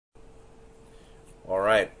All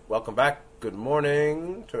right, welcome back. Good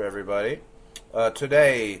morning to everybody.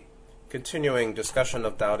 Today, continuing discussion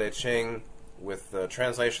of Tao Te Ching with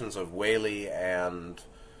translations of Whaley and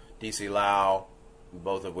D.C. Lau,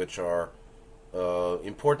 both of which are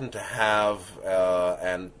important to have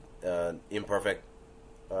and imperfect,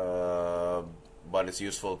 but it's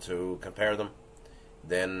useful to compare them.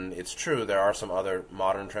 Then it's true there are some other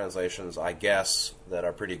modern translations, I guess, that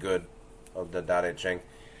are pretty good of the Tao Te Ching.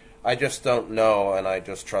 I just don't know, and I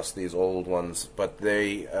just trust these old ones, but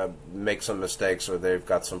they make some mistakes or they've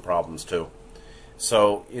got some problems too.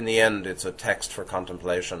 So in the end, it's a text for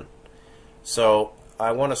contemplation. So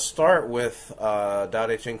I want to start with Tao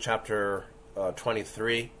Te Ching chapter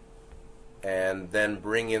 23, and then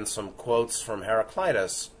bring in some quotes from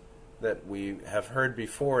Heraclitus that we have heard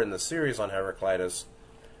before in the series on Heraclitus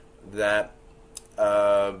that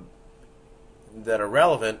are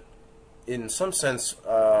relevant. In some sense,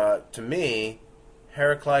 to me,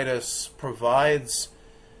 Heraclitus provides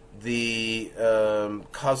the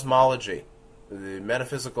cosmology, the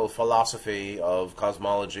metaphysical philosophy of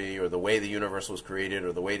cosmology, or the way the universe was created,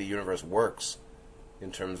 or the way the universe works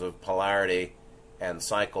in terms of polarity and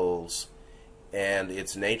cycles and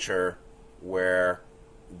its nature, where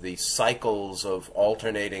the cycles of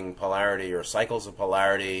alternating polarity, or cycles of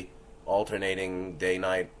polarity, alternating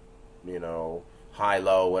day-night,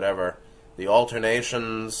 high-low, whatever, the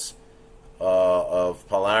alternations of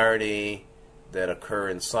polarity that occur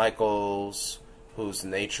in cycles whose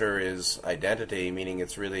nature is identity, meaning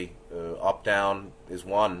it's really up-down is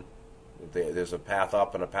one. There's a path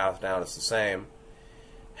up and a path down, it's the same.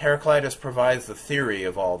 Heraclitus provides the theory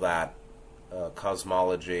of all that,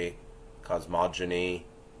 cosmology, cosmogony,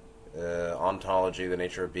 ontology, the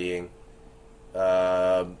nature of being,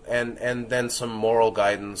 and then some moral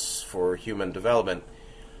guidance for human development.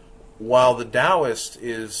 While the Taoist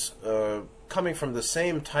is coming from the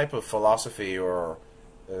same type of philosophy or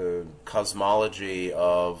cosmology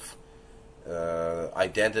of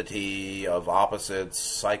identity, of opposites,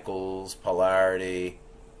 cycles, polarity,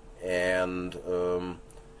 and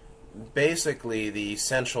basically the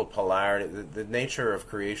essential polarity, the nature of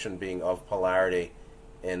creation being of polarity,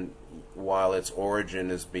 and while its origin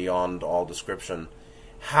is beyond all description,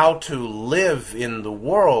 how to live in the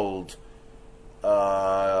world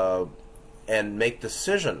and make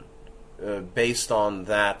decision based on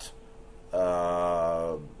that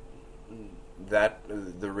the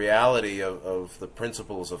reality of the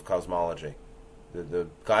principles of cosmology, the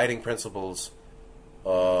guiding principles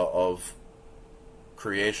of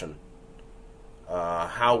creation,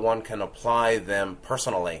 how one can apply them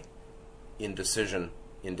personally in decision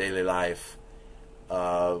in daily life,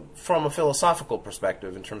 from a philosophical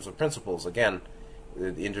perspective in terms of principles. Again,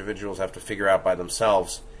 the individuals have to figure out by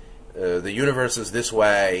themselves, the universe is this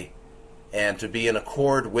way, and to be in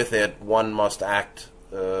accord with it, one must act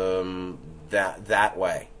that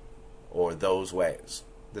way, or those ways,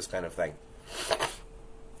 this kind of thing.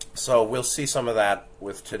 So we'll see some of that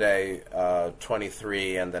with today,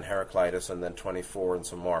 23, and then Heraclitus, and then 24, and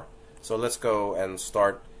some more. So let's go and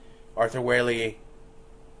start. Arthur Whaley,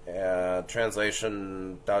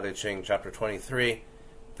 translation, Tao Te Ching, chapter 23.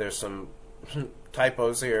 There's some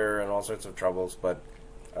typos here and all sorts of troubles, but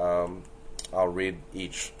I'll read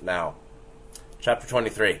each now. Chapter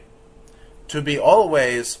 23. To be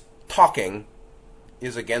always talking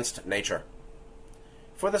is against nature.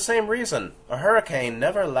 For the same reason, a hurricane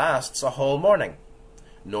never lasts a whole morning,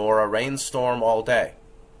 nor a rainstorm all day.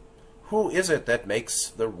 Who is it that makes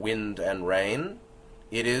the wind and rain?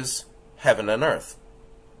 It is heaven and earth.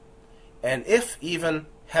 And if even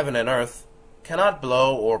heaven and earth cannot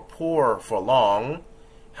blow or pour for long,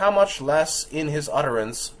 how much less in his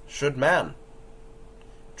utterance should man?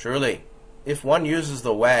 Truly, if one uses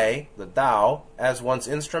the way, the Tao, as one's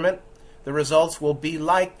instrument, the results will be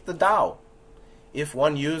like the Tao. If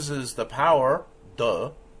one uses the power,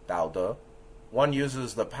 De, Tao De, one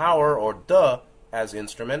uses the power or De as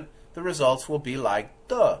instrument, the results will be like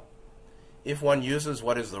De. If one uses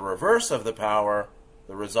what is the reverse of the power,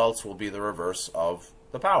 the results will be the reverse of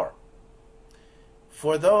the power.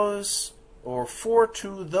 For to those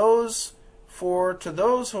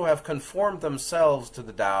who have conformed themselves to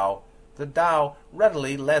the Tao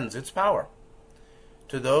readily lends its power.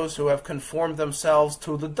 To those who have conformed themselves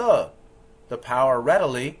to the De, the power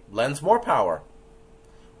readily lends more power.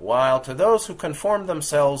 While to those who conform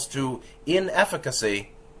themselves to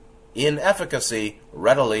inefficacy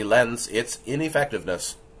readily lends its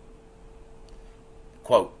ineffectiveness.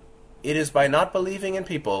 Quote, "It is by not believing in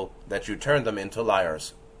people that you turn them into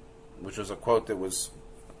liars," which was a quote that was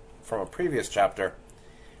from a previous chapter.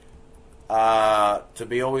 To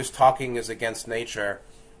be always talking is against nature.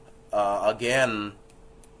 Again,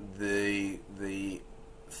 the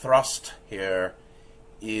thrust here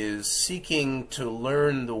is seeking to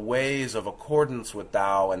learn the ways of accordance with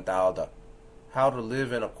Tao and Tao De. How to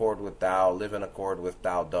live in accord with Tao, live in accord with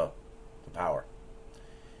Tao De, the power.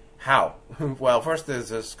 How? Well, first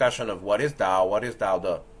there's a discussion of what is Tao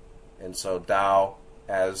De. And so Tao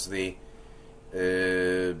as the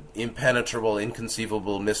impenetrable,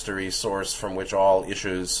 inconceivable mystery source from which all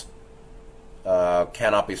issues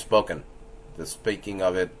cannot be spoken. The speaking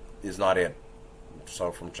of it is not it.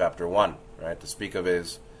 So from chapter 1, right? To speak of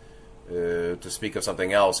is to speak of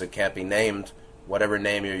something else. It can't be named. Whatever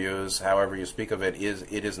name you use, however you speak of it,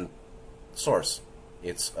 it isn't source.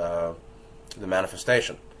 It's the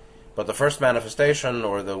manifestation. But the first manifestation,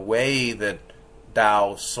 or the way that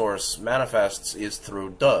Tao source manifests, is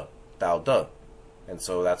through De, Tao De. And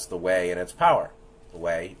so that's the way and its power. The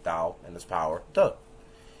way, Tao, and its power, De.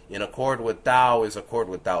 In accord with Tao is accord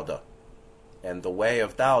with Tao De. And the way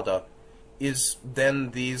of Tao De is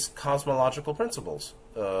then these cosmological principles.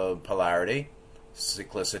 Polarity,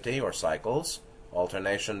 cyclicity or cycles,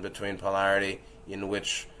 alternation between polarity in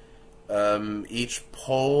which each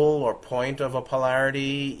pole or point of a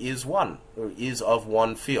polarity is one, or is of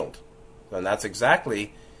one field. And that's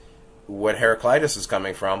exactly what Heraclitus is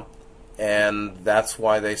coming from, and that's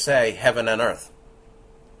why they say heaven and earth.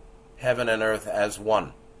 Heaven and earth as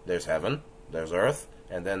one. There's heaven, there's earth,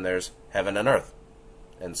 and then there's heaven and earth.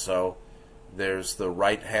 And so there's the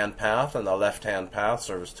right-hand path and the left-hand path,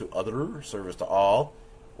 service to other, service to all,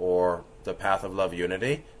 or the path of love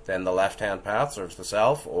unity. Then the left-hand path, service to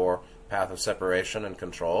self, or path of separation and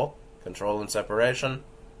control and separation,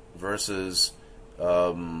 versus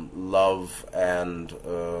love and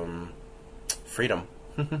freedom.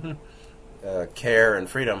 Care and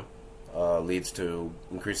freedom leads to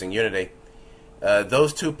increasing unity.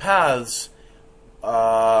 Those two paths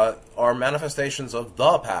are manifestations of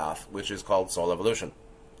the path, which is called soul evolution.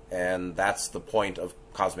 And that's the point of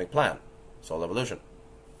cosmic plan, soul evolution.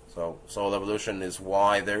 So soul evolution is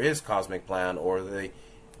why there is cosmic plan, or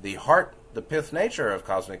the heart, the pith nature of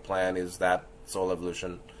cosmic plan is that soul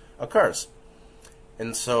evolution occurs.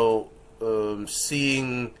 And so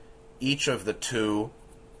seeing each of the two,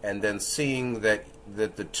 and then seeing that the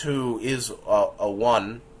two is a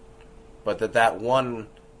one, but that one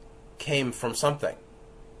came from something,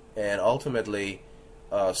 and ultimately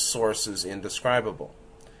source is indescribable.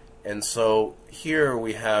 And so here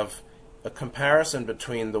we have a comparison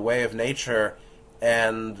between the way of nature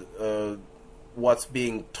and what's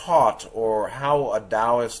being taught, or how a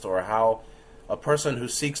Taoist, or how a person who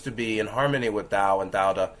seeks to be in harmony with Tao and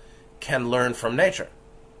Tao De can learn from nature.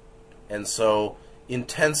 And so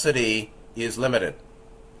intensity is limited.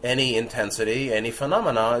 Any intensity, any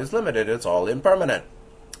phenomena is limited. It's all impermanent.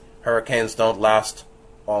 Hurricanes don't last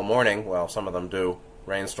all morning. Well, some of them do.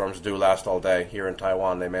 Rainstorms do last all day. Here in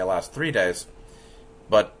Taiwan, they may last 3 days.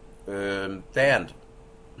 But they end.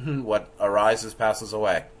 What arises passes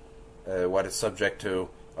away. What is subject to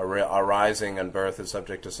arising and birth is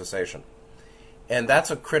subject to cessation. And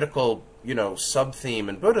that's a critical, sub-theme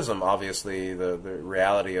in Buddhism, obviously, the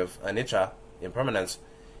reality of anicca, impermanence.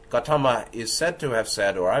 Gautama is said to have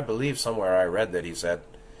said, or I believe somewhere I read that he said,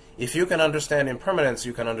 if you can understand impermanence,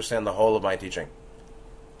 you can understand the whole of my teaching.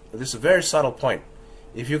 This is a very subtle point.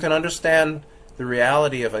 If you can understand the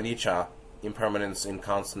reality of anicca, impermanence,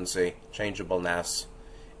 inconstancy, changeableness,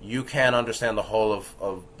 you can understand the whole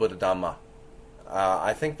of Buddha Dhamma.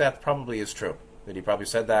 I think that probably is true. That he probably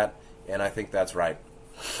said that, and I think that's right.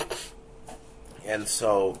 And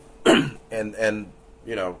so, and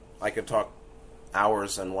I could talk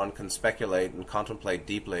hours, and one can speculate and contemplate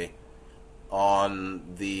deeply on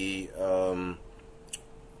the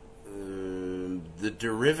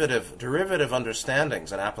derivative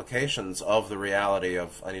understandings and applications of the reality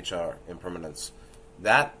of anicca, impermanence.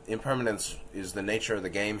 That impermanence is the nature of the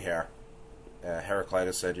game here.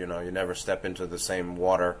 Heraclitus said, you never step into the same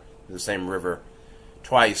water, the same river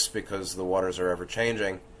twice, because the waters are ever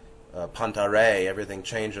changing. Pantare, everything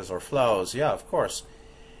changes or flows. Yeah, of course.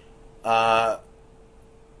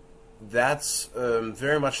 That's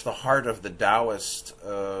very much the heart of the Taoist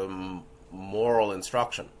moral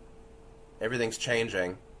instruction. Everything's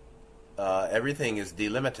changing. Everything is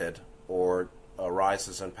delimited, or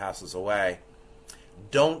arises and passes away.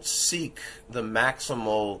 Don't seek the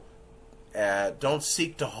maximal. Don't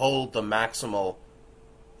seek to hold the maximal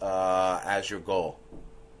as your goal.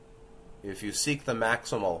 If you seek the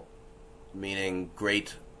maximal, meaning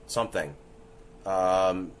great something,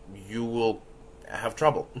 you will have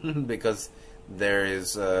trouble because there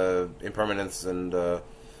is impermanence and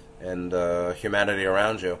and humanity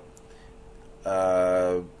around you.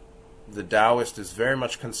 The Taoist is very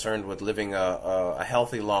much concerned with living a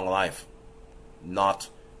healthy, long life, not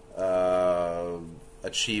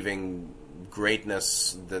achieving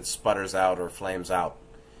greatness that sputters out or flames out,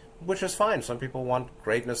 which is fine. Some people want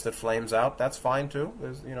greatness that flames out. That's fine too.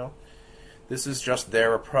 This is just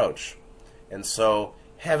their approach. And so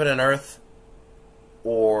heaven and earth,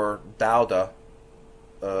 or Dao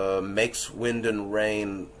makes wind and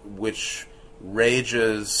rain, which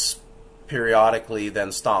rages periodically,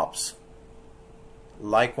 then stops.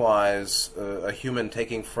 Likewise, a human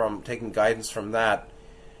taking guidance from that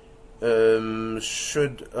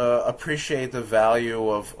should appreciate the value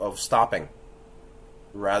of stopping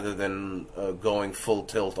rather than going full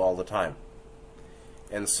tilt all the time.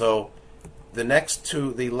 And so the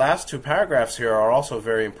last two paragraphs here are also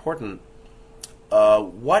very important.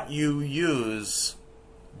 What you use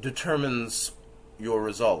determines your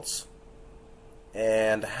results,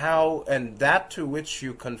 and that to which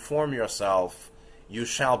you conform yourself, you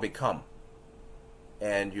shall become,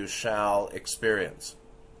 and you shall experience.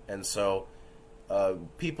 And so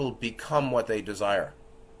people become what they desire.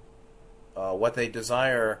 What they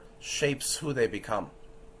desire shapes who they become.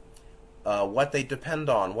 What they depend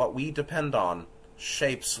on, what we depend on,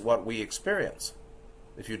 shapes what we experience.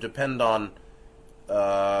 If you depend on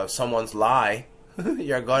someone's lie,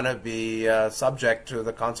 you're going to be subject to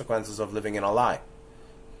the consequences of living in a lie.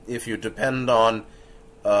 If you depend on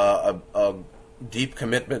a deep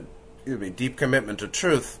commitment to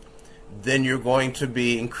truth, then you're going to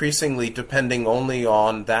be increasingly depending only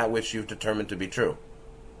on that which you've determined to be true.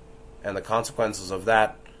 And the consequences of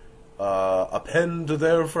that, appending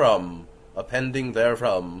therefrom,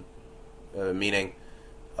 meaning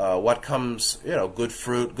what comes, good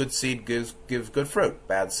fruit, good seed gives good fruit,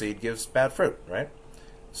 bad seed gives bad fruit, right?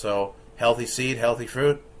 So healthy seed, healthy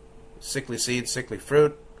fruit, sickly seed, sickly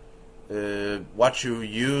fruit. What you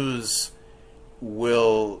use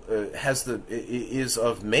is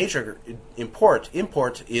of major import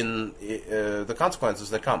in the consequences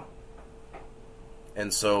that come.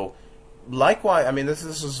 And so, likewise,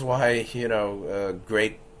 this is why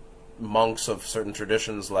great monks of certain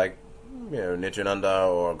traditions like Nityananda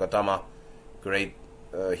or Gautama, great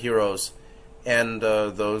heroes, and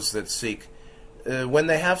those that seek, when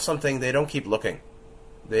they have something, they don't keep looking.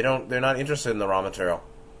 They're not interested in the raw material.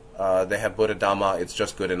 They have Buddha Dhamma, it's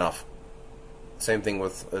just good enough. Same thing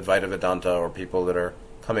with Advaita Vedanta, or people that are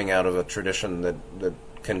coming out of a tradition that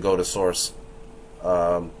can go to source.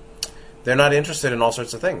 They're not interested in all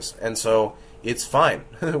sorts of things. And so it's fine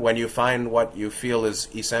when you find what you feel is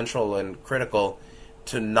essential and critical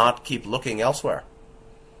to not keep looking elsewhere.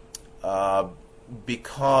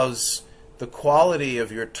 Because the quality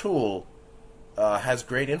of your tool has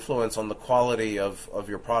great influence on the quality of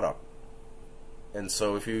your product. And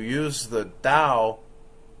so if you use the Tao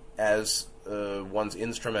as one's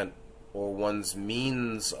instrument or one's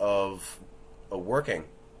means of working,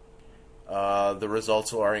 the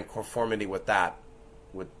results are in conformity with that,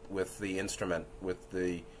 with the instrument, with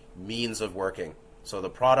the means of working. So the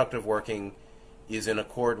product of working is in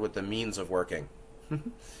accord with the means of working.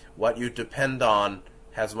 What you depend on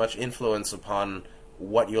has much influence upon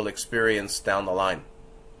what you'll experience down the line.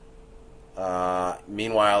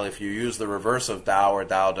 Meanwhile, if you use the reverse of Tao or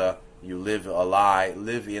Dao, you live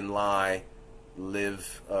in lie,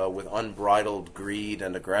 live with unbridled greed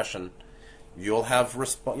and aggression, you'll have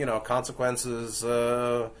consequences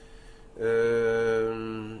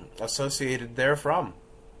associated therefrom.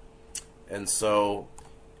 And so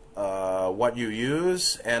what you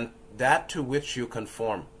use and that to which you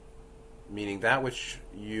conform, meaning that which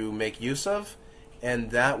you make use of and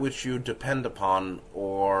that which you depend upon,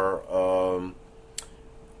 or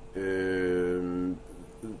the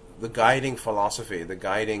guiding philosophy, the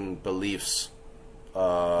guiding beliefs,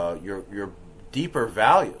 your deeper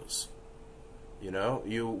values.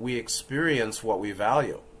 We experience what we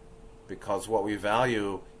value, because what we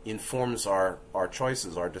value informs our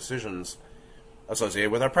choices, our decisions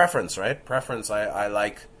associated with our preference, right? Preference, I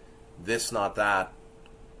like this, not that,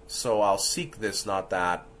 so I'll seek this, not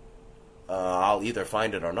that. I'll either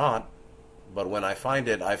find it or not, but when I find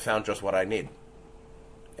it, I found just what I need.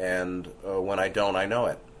 And when I don't, I know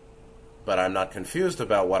it. But I'm not confused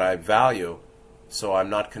about what I value, so I'm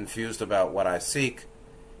not confused about what I seek,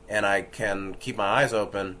 and I can keep my eyes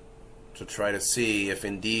open to try to see if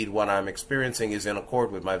indeed what I'm experiencing is in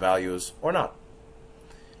accord with my values or not.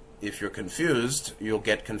 If you're confused, you'll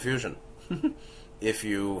get confusion. If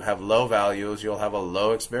you have low values, you'll have a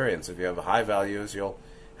low experience. If you have high values, you'll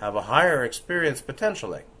have a higher experience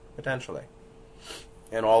potentially.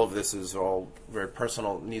 and all of this is all very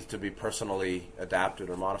personal, needs to be personally adapted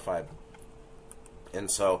or modified. And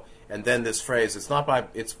then this phrase,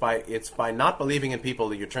 it's by not believing in people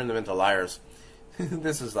that you turn them into liars.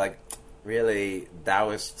 This is like really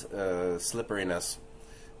Taoist slipperiness,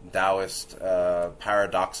 Taoist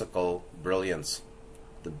paradoxical brilliance,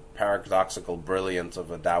 the paradoxical brilliance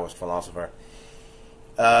of a Taoist philosopher.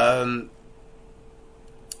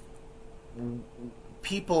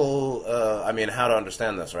 People, how to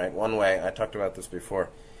understand this, right? One way, I talked about this before,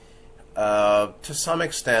 to some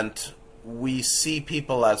extent, we see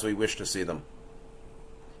people as we wish to see them.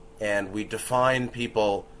 And we define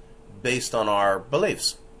people based on our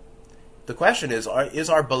beliefs. The question is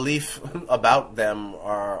our belief about them,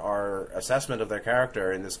 our assessment of their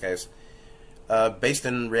character, in this case, based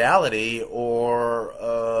in reality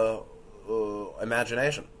or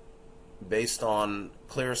imagination? Based on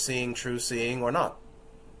clear seeing, true seeing, or not?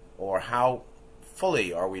 Or how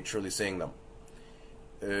fully are we truly seeing them?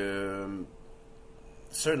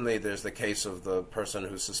 Certainly there's the case of the person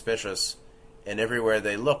who's suspicious, and everywhere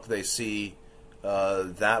they look they see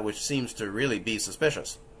that which seems to really be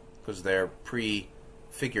suspicious, because they're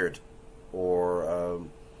prefigured or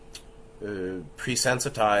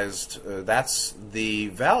presensitized. That's the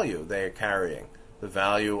value they're carrying, the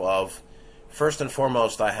value of, first and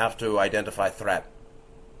foremost, I have to identify threat.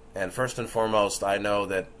 And first and foremost, I know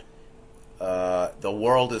that the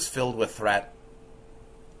world is filled with threat.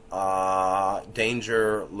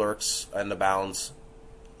 Danger lurks and abounds.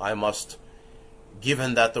 I must,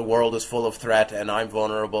 given that the world is full of threat and I'm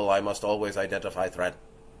vulnerable, I must always identify threat.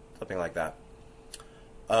 Something like that.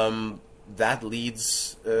 That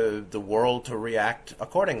leads the world to react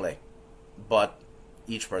accordingly. But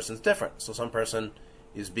each person's different. So some person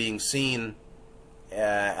is being seen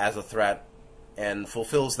as a threat and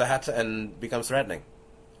fulfills that and becomes threatening,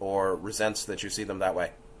 or resents that you see them that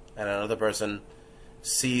way. And another person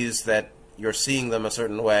sees that you're seeing them a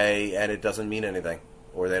certain way and it doesn't mean anything,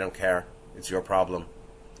 or they don't care. It's your problem.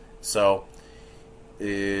 So,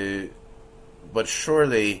 but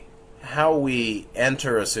surely how we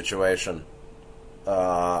enter a situation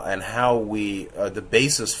and how we, the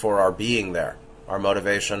basis for our being there, our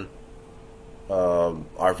motivation,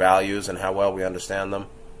 our values, and how well we understand them,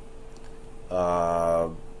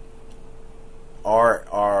 our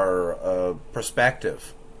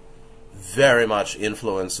perspective very much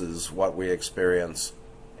influences what we experience,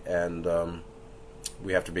 and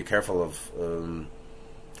we have to be careful of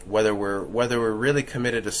whether we're really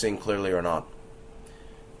committed to seeing clearly or not.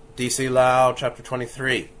 D.C. Lau, chapter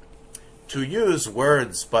 23. To use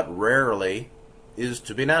words but rarely is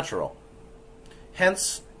to be natural.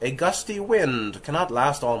 Hence, a gusty wind cannot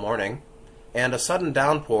last all morning, and a sudden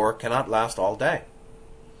downpour cannot last all day.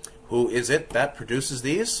 Who is it that produces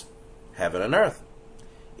these? Heaven and earth.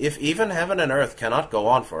 If even heaven and earth cannot go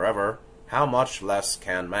on forever, how much less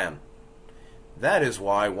can man? That is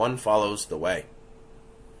why one follows the way.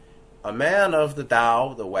 A man of the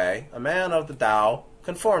Tao, the way, a man of the Tao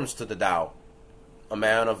conforms to the Tao. A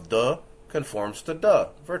man of De conforms to De,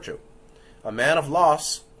 virtue. A man of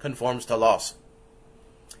loss conforms to loss.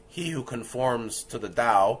 He who conforms to the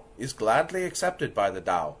Tao is gladly accepted by the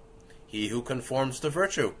Tao. He who conforms to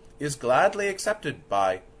virtue is gladly accepted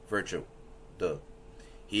by virtue, De.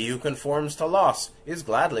 He who conforms to loss is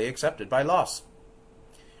gladly accepted by loss.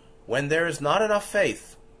 When there is not enough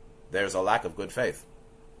faith, there's a lack of good faith.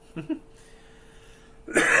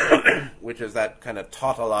 Which is that kind of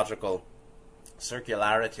tautological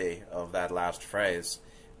circularity of that last phrase.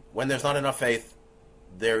 When there's not enough faith,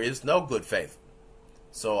 there is no good faith.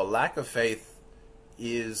 So a lack of faith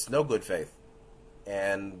is no good faith.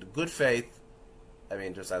 And good faith,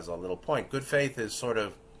 just as a little point, good faith is sort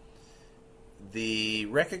of the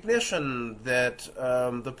recognition that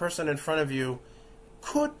the person in front of you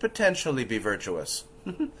could potentially be virtuous,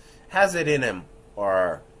 has it in him,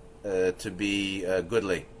 or to be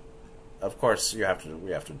goodly. Of course, we have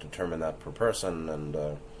to determine that per person,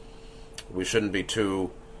 and we shouldn't be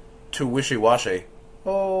too wishy-washy.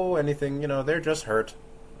 Oh, anything, they're just hurt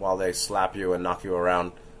while they slap you and knock you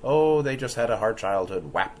around. Oh, they just had a hard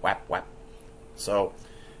childhood. Whap, whap, whap. So,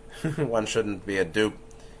 one shouldn't be a dupe.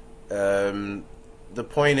 The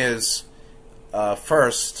point is,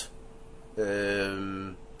 first,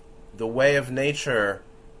 the way of nature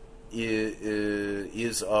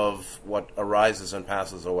is of what arises and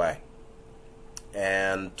passes away.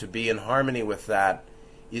 And to be in harmony with that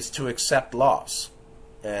is to accept loss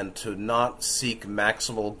and to not seek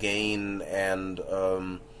maximal gain and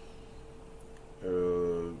an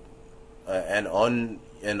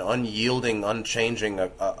unyielding, unchanging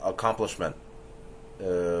accomplishment.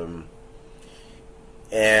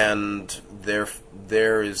 and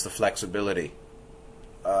there is the flexibility.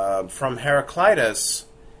 From Heraclitus,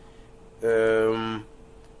 showing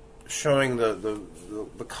the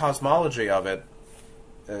cosmology of it,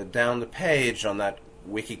 down the page on that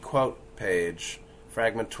wiki quote page,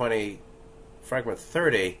 fragment 30,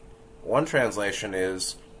 one translation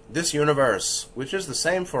is, "This universe, which is the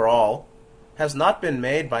same for all, has not been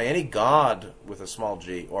made by any god with a small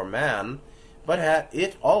g or man, but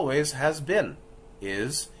it always has been,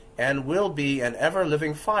 is, and will be an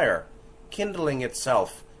ever-living fire, kindling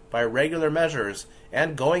itself by regular measures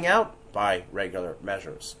and going out by regular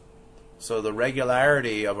measures." So the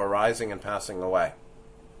regularity of arising and passing away,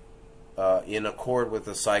 in accord with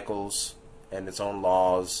the cycles and its own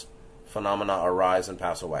laws, phenomena arise and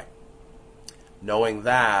pass away. Knowing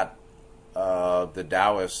that, the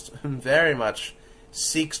Taoist very much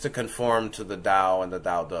seeks to conform to the Tao and the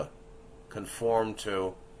Tao De, conform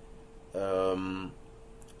to the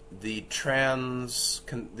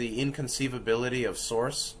inconceivability of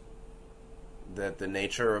source, that the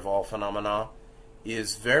nature of all phenomena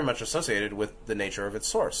is very much associated with the nature of its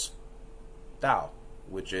source, Tao,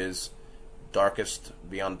 which is darkest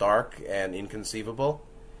beyond dark and inconceivable,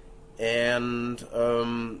 and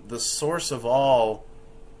the source of all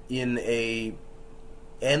in a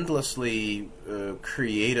endlessly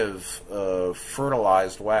creative,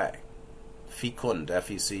 fertilized way. Fecund,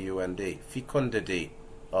 F-E-C-U-N-D, fecundity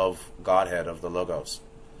of Godhead, of the Logos.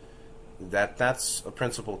 That's a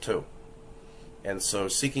principle too. And so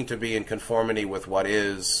seeking to be in conformity with what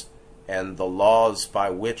is, and the laws by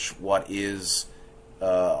which what is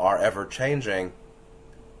are ever changing,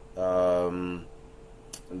 the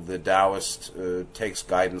Taoist takes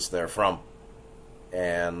guidance therefrom.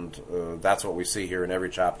 And that's what we see here in every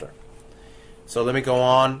chapter. So let me go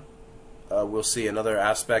on. We'll see other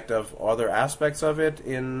aspects of it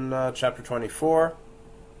in chapter 24.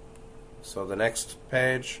 So the next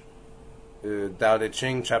page, Tao Te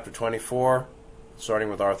Ching, chapter 24, starting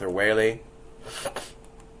with Arthur Waley.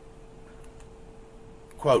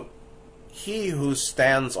 Quote, "He who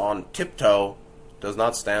stands on tiptoe does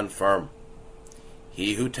not stand firm.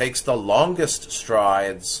 He who takes the longest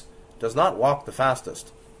strides does not walk the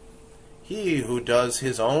fastest. He who does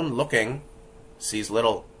his own looking sees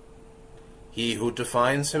little. He who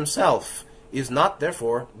defines himself is not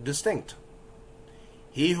therefore distinct.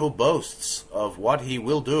 He who boasts of what he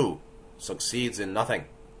will do succeeds in nothing.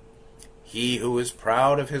 He who is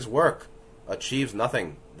proud of his work achieves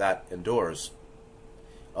nothing that endures.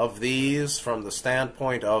 Of these, from the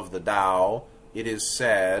standpoint of the Tao, it is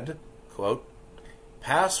said, quote,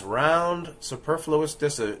 'Pass round superfluous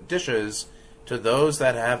dishes to those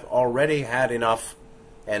that have already had enough,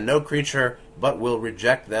 and no creature but will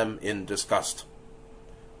reject them in disgust.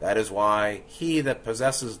 That is why he that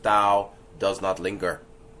possesses Tao does not linger.'"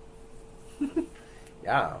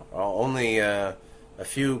 Yeah, only a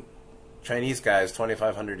few Chinese guys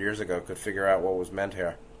 2,500 years ago could figure out what was meant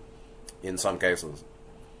here, in some cases.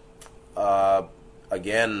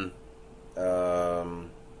 Again,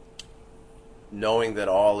 knowing that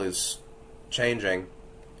all is changing,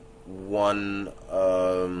 one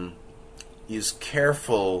is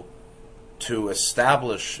careful to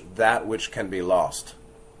establish that which can be lost.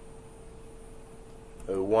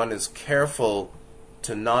 One is careful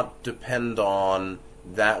to not depend on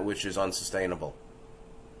that which is unsustainable.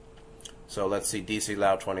 So let's see DC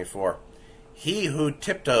Lao 24. "He who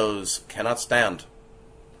tiptoes cannot stand.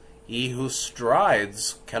 He who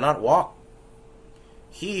strides cannot walk.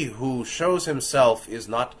 He who shows himself is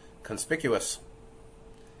not conspicuous.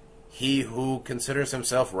 He who considers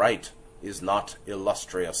himself right is not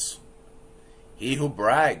illustrious. He who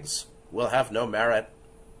brags will have no merit.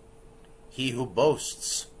 He who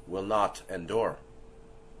boasts will not endure."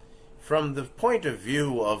 From the point of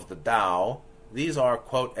view of the Tao, these are,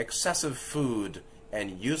 quote, "excessive food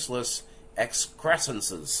and useless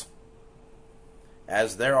excrescences.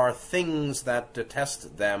 As there are things that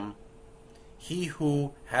detest them, he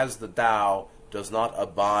who has the Tao does not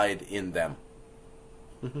abide in them."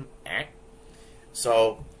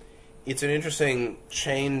 So, it's an interesting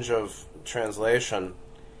change of translation.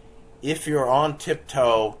 If you're on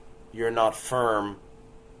tiptoe, you're not firm.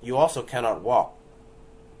 You also cannot walk.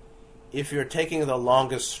 If you're taking the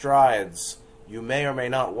longest strides, you may or may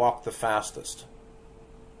not walk the fastest.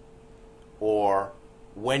 Or,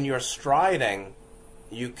 when you're striding,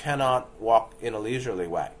 you cannot walk in a leisurely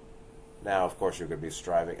way. Now, of course, you could be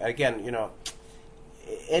striving. Again,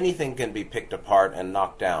 anything can be picked apart and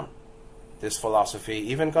knocked down. This philosophy,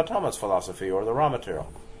 even Gautama's philosophy or the raw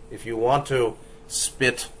material. If you want to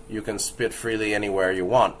spit, you can spit freely anywhere you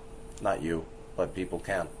want. Not you, but people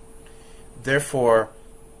can. Therefore,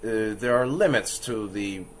 there are limits to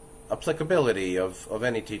the applicability of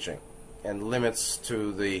any teaching, and limits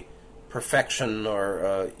to the perfection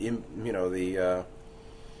or the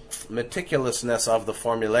meticulousness of the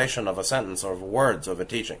formulation of a sentence or of words of a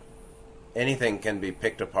teaching. Anything can be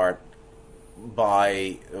picked apart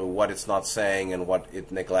by what it's not saying and what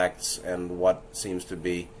it neglects and what seems to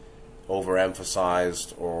be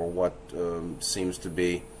overemphasized or what seems to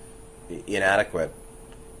be inadequate.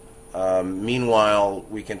 Meanwhile,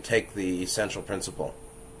 we can take the essential principle.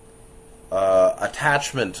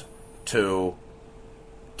 Attachment to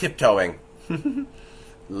tiptoeing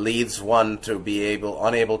leads one to be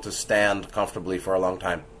unable to stand comfortably for a long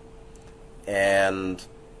time. And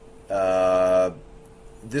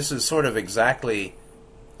this is sort of exactly,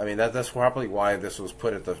 that's probably why this was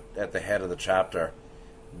put at the head of the chapter.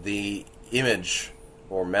 The image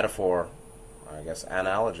or metaphor, I guess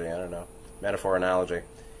analogy, metaphor analogy,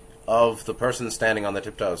 of the person standing on the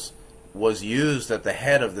tiptoes was used at the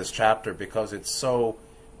head of this chapter because it's so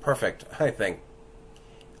perfect, I think.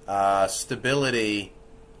 Stability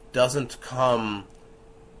doesn't come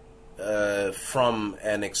from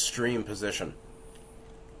an extreme position.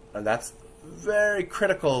 And that's very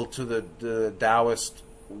critical to the Taoist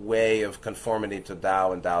way of conformity to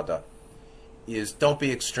Tao and Dao De, is don't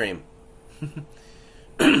be extreme.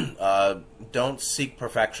 Don't seek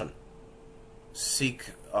perfection.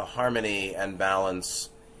 Seek a harmony and balance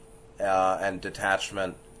and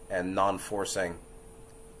detachment and non-forcing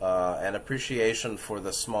and appreciation for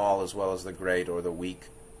the small as well as the great, or the weak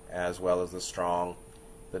as well as the strong,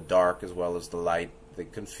 the dark as well as the light, the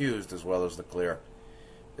confused as well as the clear.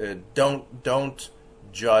 Don't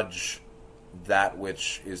judge that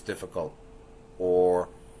which is difficult, or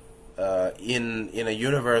in a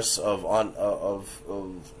universe of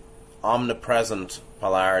omnipresent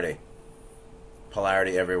polarity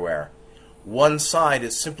everywhere. One side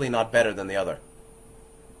is simply not better than the other.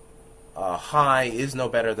 High is no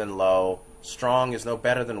better than low. Strong is no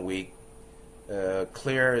better than weak.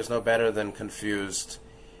 Clear is no better than confused.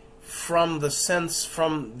 From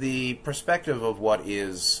the perspective of what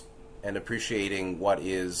is, and appreciating what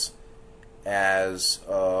is as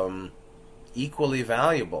equally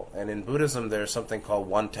valuable. And in Buddhism, there's something called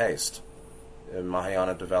one taste.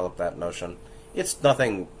 Mahayana developed that notion. It's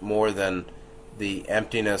nothing more than the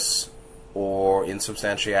emptiness or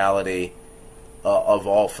insubstantiality of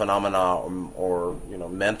all phenomena, or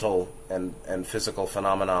mental and physical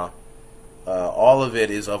phenomena. All of it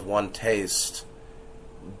is of one taste,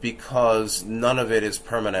 because none of it is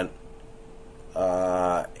permanent,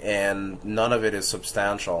 and none of it is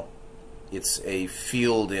substantial. It's a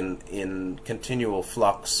field in continual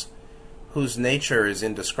flux, whose nature is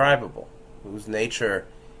indescribable, whose nature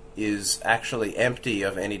is actually empty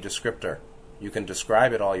of any descriptor. You can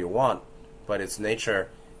describe it all you want, but its nature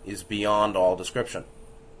is beyond all description.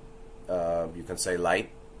 You can say light,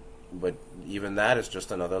 but even that is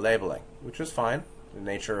just another labeling, which is fine. The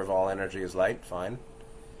nature of all energy is light, fine.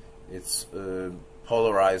 It's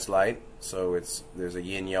polarized light, so there's a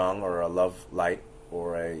yin-yang or a love light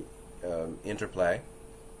or a interplay,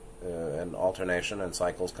 and alternation and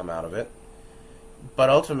cycles come out of it. But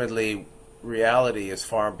ultimately, reality is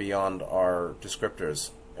far beyond our descriptors,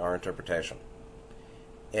 our interpretation.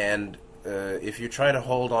 And if you try to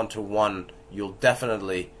hold on to one, you'll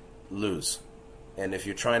definitely lose. And if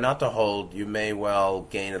you try not to hold, you may well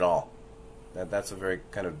gain it all. That's a very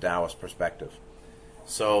kind of Taoist perspective.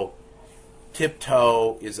 So,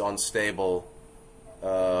 tiptoe is unstable.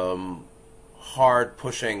 Hard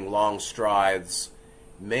pushing, long strides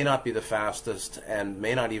may not be the fastest, and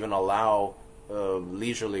may not even allow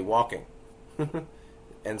leisurely walking.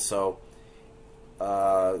 And so,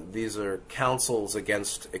 these are counsels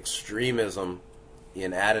against extremism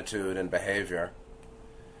in attitude and behavior.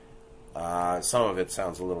 Some of it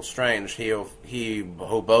sounds a little strange. He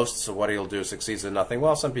who boasts of what he'll do succeeds in nothing.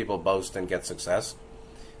 Well, some people boast and get success.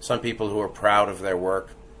 Some people who are proud of their work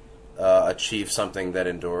achieve something that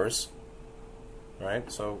endures.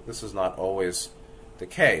 Right? So this is not always the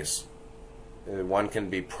case. One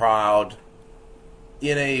can be proud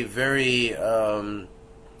in a very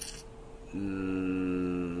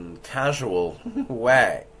casual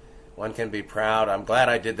way. One can be proud. I'm glad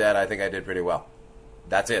I did that. I think I did pretty well.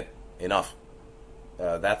 That's it. Enough.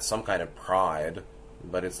 That's some kind of pride,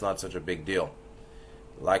 but it's not such a big deal.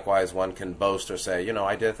 Likewise, one can boast or say,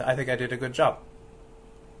 I think I did a good job.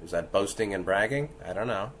 Is that boasting and bragging? I don't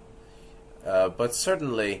know. But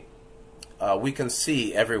certainly, we can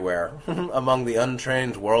see everywhere, among the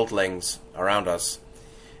untrained worldlings around us,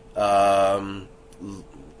 low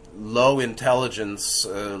intelligence,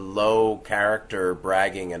 low character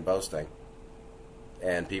bragging and boasting.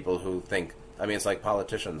 and people who think, I mean, it's like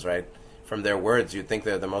politicians, right? From their words, you'd think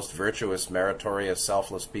they're the most virtuous, meritorious,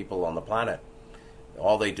 selfless people on the planet.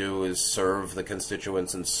 All they do is serve the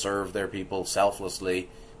constituents and serve their people selflessly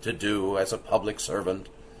to do as a public servant.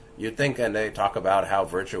 You'd think, and they talk about how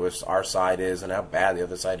virtuous our side is and how bad the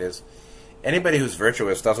other side is. Anybody who's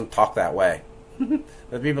virtuous doesn't talk that way.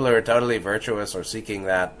 The people who are totally virtuous or seeking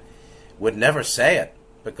that would never say it,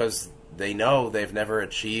 because they know they've never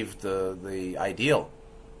achieved the ideal.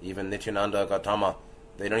 Even Nityananda Gautama,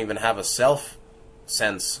 they don't even have a self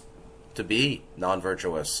sense to be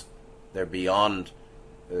non-virtuous. They're beyond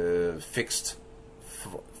fixed,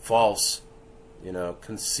 false,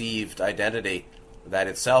 conceived identity that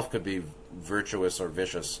itself could be virtuous or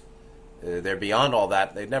vicious. They're beyond all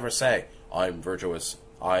that. They'd never say, I'm virtuous,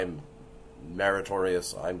 I'm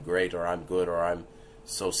meritorious, I'm great, or I'm good, or I'm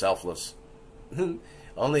so selfless.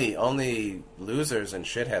 Only losers and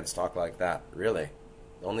shitheads talk like that, really.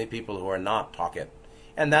 Only people who are not talk it.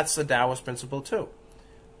 And that's the Taoist principle, too.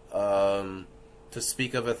 To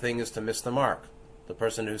speak of a thing is to miss the mark. The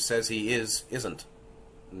person who says he is, isn't.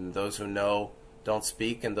 And those who know don't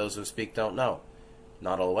speak, and those who speak don't know.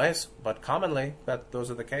 Not always, but commonly, that's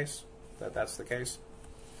the case. That's the case.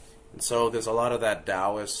 And so there's a lot of that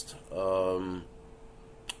Taoist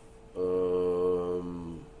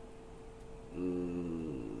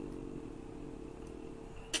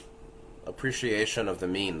appreciation of the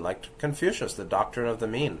mean, like Confucius, the doctrine of the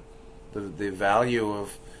mean, the value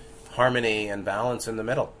of harmony and balance in the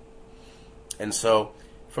middle. And so,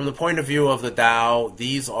 from the point of view of the Tao,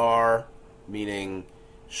 these are, meaning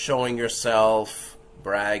showing yourself,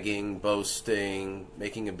 bragging, boasting,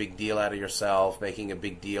 making a big deal out of yourself, making a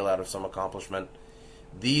big deal out of some accomplishment.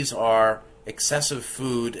 These are excessive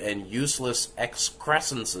food and useless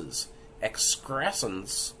excrescences.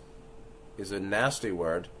 Excrescence is a nasty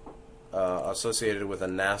word associated with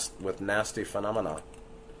nasty phenomena.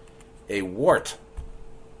 A wart,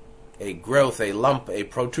 a growth, a lump, a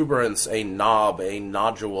protuberance, a knob, a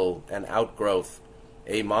nodule, an outgrowth,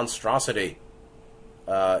 a monstrosity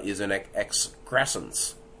is an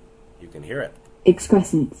excrescence. You can hear it.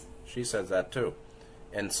 Excrescence. She says that too.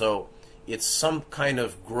 And so it's some kind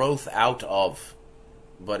of growth out of,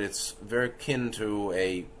 but it's very akin to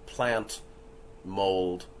a plant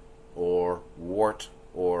mold or wart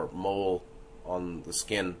or mole on the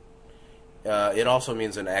skin. It also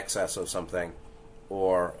means an excess of something,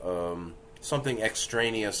 or something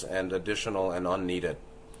extraneous and additional and unneeded.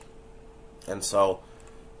 And so,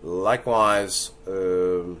 likewise,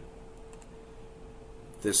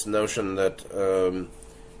 this notion that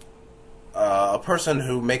a person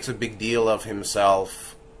who makes a big deal of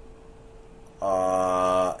himself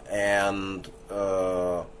and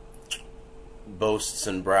boasts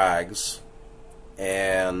and brags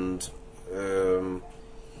and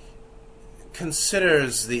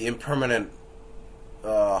considers the impermanent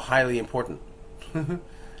highly important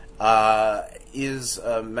is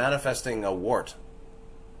manifesting a wart,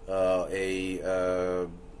 a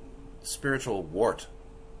spiritual wart,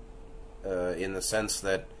 in the sense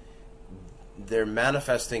that they're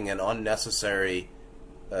manifesting an unnecessary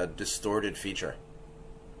distorted feature.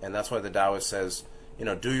 And that's why the Taoist says,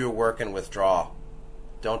 do your work and withdraw.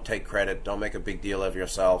 Don't take credit. Don't make a big deal of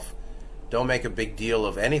yourself. Don't make a big deal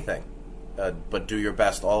of anything, but do your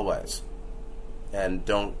best always. And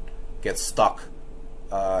don't get stuck,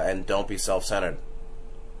 and don't be self-centered.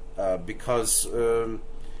 Because the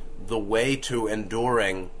way to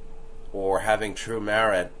enduring or having true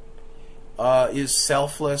merit is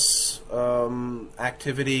selfless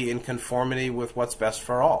activity in conformity with what's best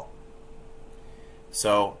for all.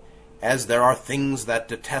 So, as there are things that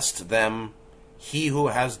detest them, he who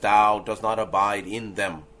has Tao does not abide in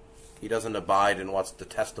them. He doesn't abide in what's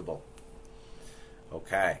detestable.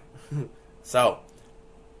 Okay. So,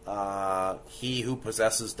 he who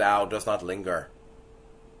possesses Tao does not linger.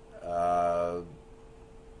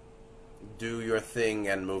 Do your thing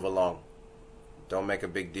and move along. Don't make a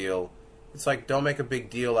big deal. It's like, don't make a big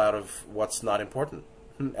deal out of what's not important.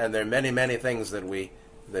 And there are many, many things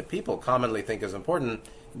that people commonly think is important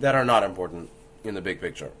that are not important in the big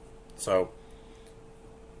picture. So,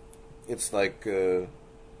 it's like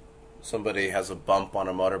somebody has a bump on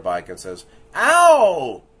a motorbike and says,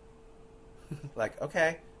 "Ow!" Like,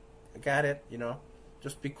 okay, I got it,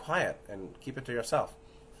 just be quiet and keep it to yourself.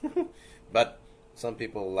 But some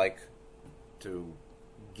people like to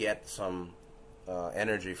get some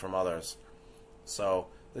energy from others. So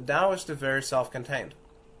the Taoist is very self-contained.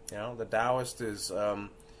 The Taoist is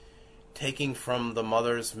taking from the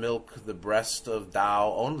mother's milk the breast of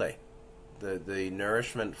Tao only, the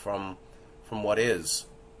nourishment from what is,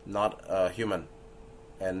 not human.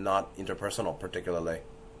 and not interpersonal particularly.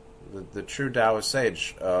 The true Taoist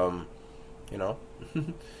sage,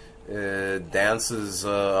 dances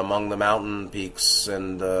among the mountain peaks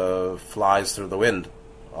and flies through the wind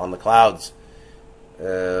on the clouds,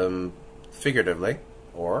 figuratively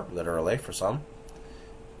or literally for some.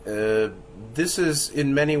 This is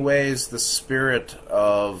in many ways the spirit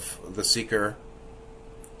of the seeker,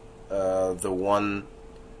 the one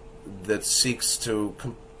that seeks to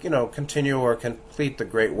continue or complete the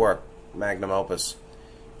great work, magnum opus,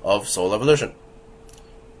 of soul evolution,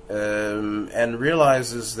 and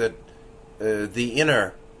realizes that the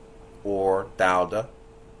inner, or Tao De,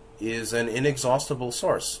 is an inexhaustible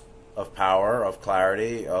source of power, of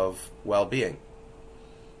clarity, of well-being.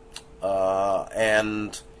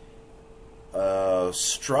 And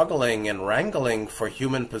struggling and wrangling for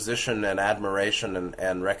human position and admiration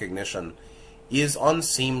and recognition is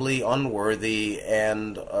unseemly, unworthy,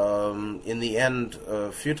 and in the end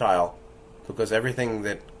futile, because everything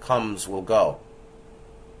that comes will go.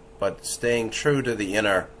 But staying true to the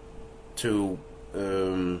inner, to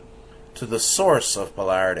the source of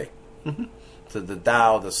polarity, to the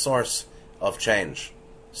Tao, the source of change.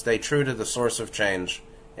 Stay true to the source of change,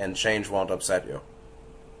 and change won't upset you.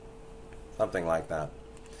 Something like that.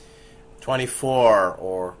 24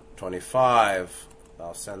 or 25.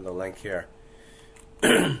 I'll send the link here.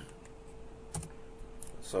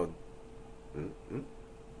 So,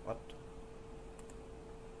 what?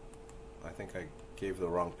 I think I gave the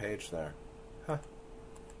wrong page there. Huh.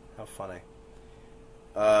 How funny.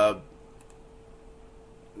 Let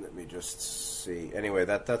me just see. Anyway,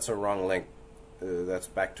 that's a wrong link. That's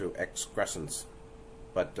back to excrescence.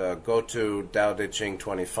 But go to Tao Te Ching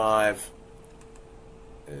 25.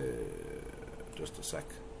 Just a sec.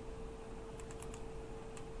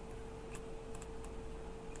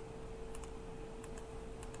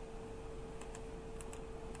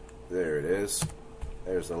 There it is.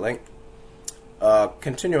 There's the link.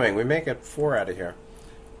 Continuing, we make it 4 out of here.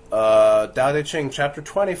 Tao Te Ching, chapter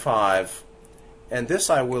 25. And this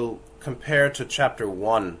I will compare to chapter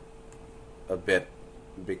 1 a bit,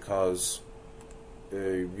 because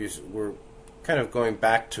we're kind of going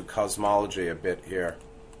back to cosmology a bit here.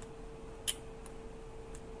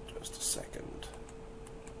 Just a second.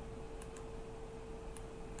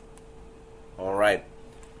 All right.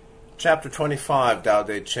 Chapter 25, Tao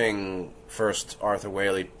Te Ching, first Arthur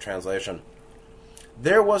Waley translation.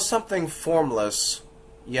 There was something formless,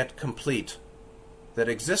 yet complete, that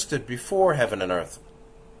existed before heaven and earth,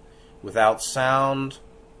 without sound,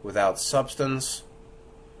 without substance,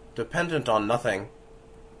 dependent on nothing,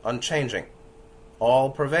 unchanging,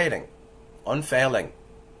 all-pervading, unfailing.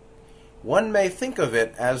 One may think of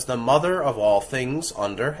it as the mother of all things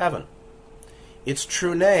under heaven. Its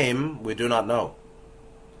true name we do not know.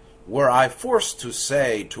 Were I forced to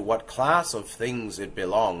say to what class of things it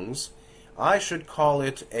belongs, I should call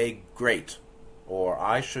it a great, or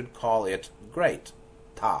I should call it great,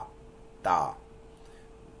 Ta, Da.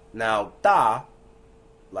 Now, Da,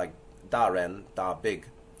 like Da Ren, Da Big.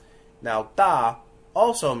 Now, Da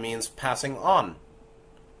also means passing on,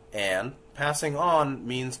 and passing on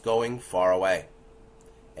means going far away,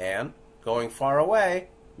 and going far away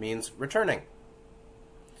means returning.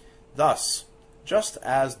 Thus, just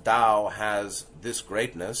as Tao has this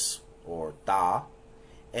greatness, or Da,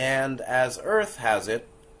 and as earth has it,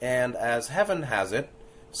 and as heaven has it,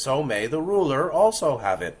 so may the ruler also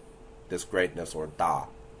have it, this greatness, or Da.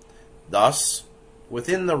 Thus,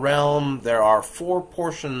 within the realm there are 4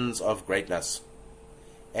 portions of greatness,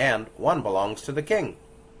 and one belongs to the king.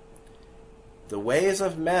 The ways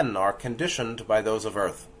of men are conditioned by those of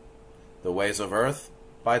earth, the ways of earth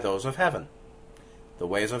by those of heaven, the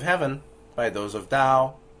ways of heaven by those of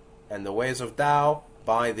Tao, and the ways of Tao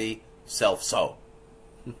by the Self-So.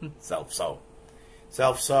 Self-So.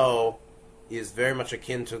 Self-So is very much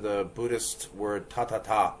akin to the Buddhist word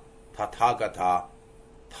Tathata, Tathagata,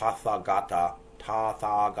 Tathagata,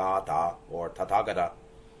 Tathagata, or Tathagata,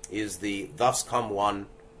 is the thus come one,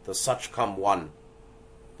 the such come one.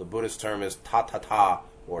 The Buddhist term is Tathata,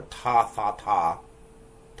 or Tathata,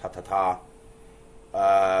 Tathata,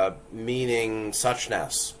 meaning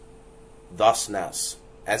suchness, thusness,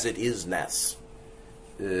 as it isness.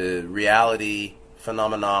 Reality,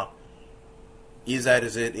 phenomena, is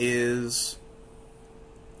as it is,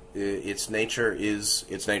 its nature is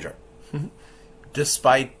its nature.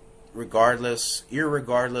 Despite,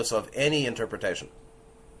 irregardless of any interpretation.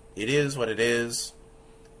 It is what it is,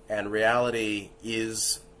 and reality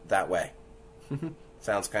is that way.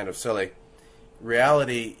 Sounds kind of silly.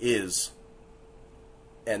 Reality is,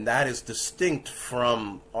 and that is distinct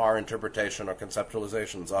from our interpretation or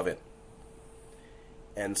conceptualizations of it.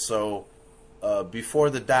 And so before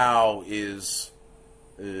the Tao is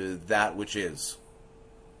that which is,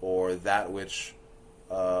 or that which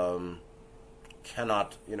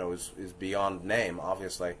cannot, is beyond name,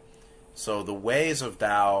 obviously. So the ways of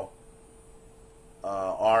Tao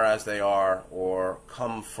are as they are, or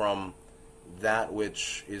come from that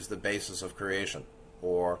which is the basis of creation,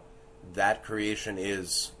 or that creation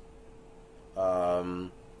is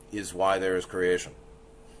why there is creation.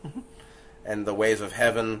 And the ways of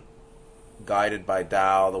heaven guided by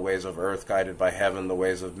Tao, the ways of earth guided by heaven, the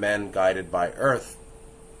ways of men guided by earth,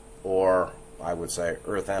 or I would say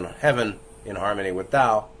earth and heaven in harmony with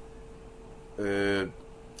Tao. We're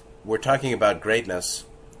talking about greatness,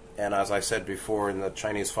 and as I said before, in the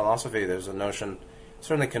Chinese philosophy, there's a notion,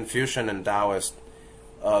 certainly Confucian and Taoist,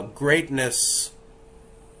 greatness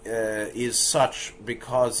is such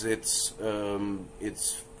because it's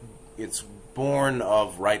born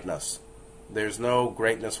of rightness. There's no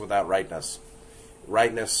greatness without rightness.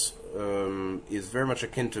 Rightness is very much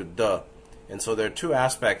akin to De, and so there are two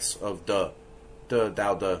aspects of De,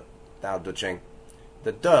 Tao De, Tao De Ching.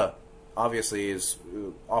 The De, obviously, is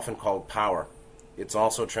often called power. It's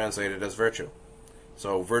also translated as virtue.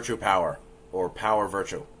 So virtue power, or power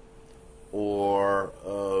virtue, or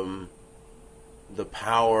the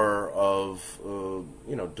power of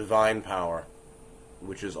divine power,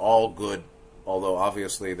 which is all good, although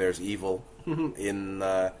obviously there's evil in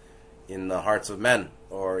the hearts of men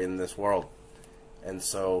or in this world. And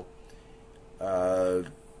so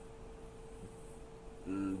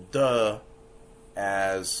De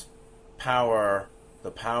as power,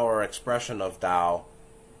 the power expression of Tao,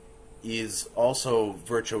 is also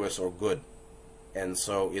virtuous or good. And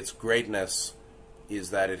so its greatness is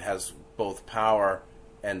that it has both power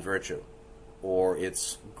and virtue, or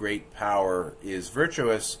its great power is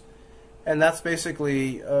virtuous, and that's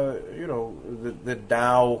basically the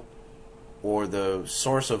Tao, or the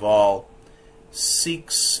source of all,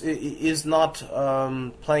 is not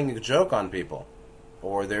playing a joke on people,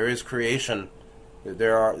 or there is creation.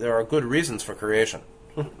 There are good reasons for creation.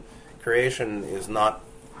 Creation is not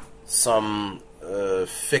some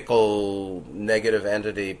fickle negative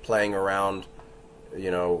entity playing around,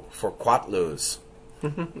 for Quatloos.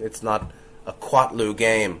 It's not a Quatlu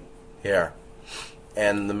game here.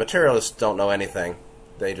 And the materialists don't know anything.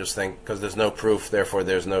 They just think, because there's no proof, therefore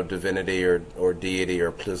there's no divinity or deity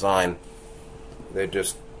or design. They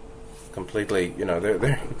just completely,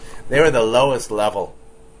 they were the lowest level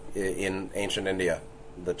in ancient India,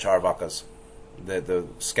 the Charvakas, the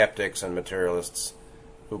skeptics and materialists,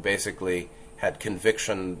 who basically had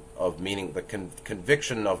conviction of meaning, the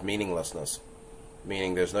conviction of meaninglessness,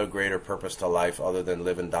 meaning there's no greater purpose to life other than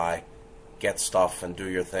live and die, get stuff and do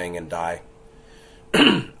your thing and die.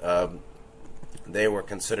 They were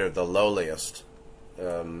considered the lowliest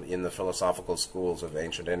in the philosophical schools of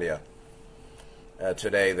ancient India.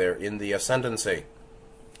 Today they're in the ascendancy.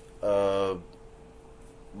 But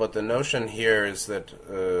the notion here is that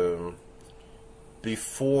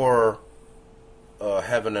before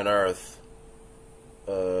heaven and earth,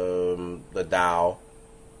 the Tao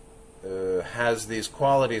has these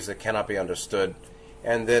qualities that cannot be understood,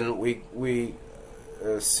 and then we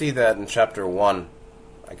see that in chapter 1.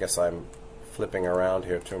 I guess I'm flipping around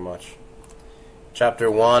here too much. Chapter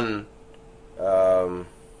 1, the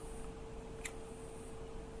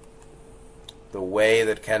way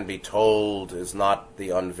that can be told is not the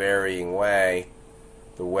unvarying way.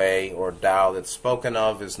 The way or Tao that's spoken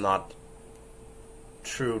of is not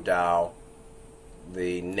true Tao.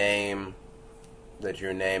 The name that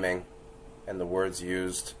you're naming and the words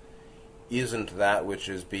used isn't that which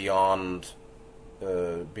is beyond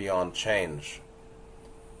change.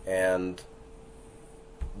 And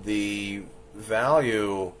the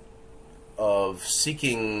value of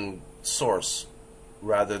seeking source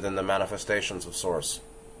rather than the manifestations of source,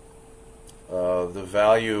 the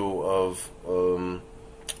value of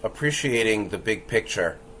appreciating the big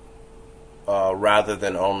picture rather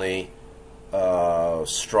than only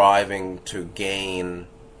striving to gain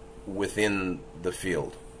within the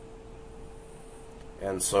field.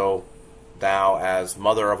 And so Tao as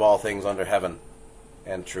mother of all things under heaven,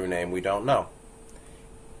 and true name we don't know.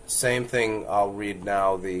 Same thing, I'll read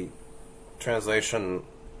now the translation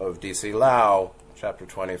of D.C. Lau, chapter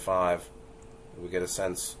 25. We get a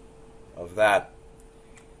sense of that.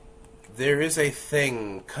 There is a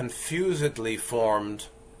thing confusedly formed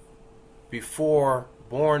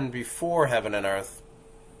born before heaven and earth,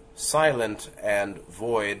 silent and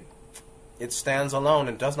void. It stands alone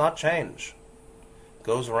and does not change,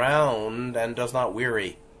 goes round and does not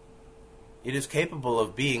weary. It is capable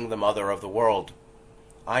of being the mother of the world.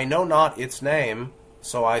 I know not its name,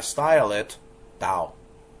 so I style it Tao,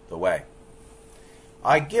 the way.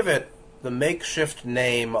 I give it the makeshift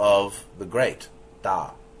name of the great,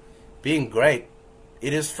 Da. Being great,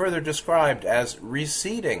 it is further described as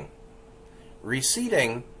receding.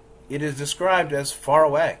 Receding, it is described as far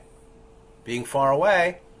away. Being far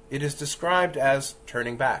away, it is described as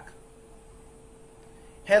turning back.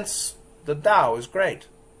 Hence, the Tao is great.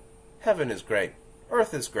 Heaven is great.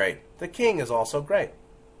 Earth is great. The king is also great.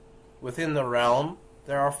 Within the realm,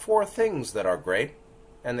 there are 4 things that are great,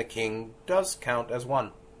 and the king does count as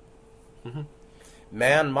one.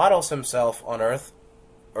 Man models himself on earth,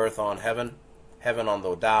 earth on heaven, heaven on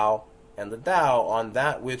the Tao, and the Tao on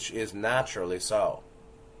that which is naturally so.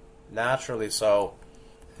 Naturally so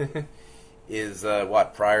is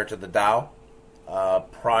what? Prior to the Tao?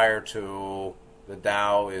 Prior to the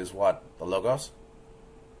Tao is what? The Logos?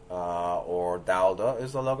 Or Tao De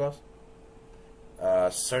is the Logos?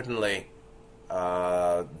 Certainly,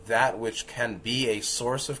 that which can be a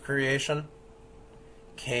source of creation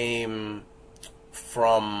came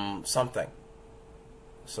from something.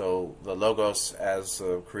 So the Logos, as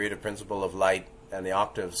a creative principle of light, and the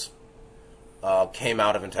octaves came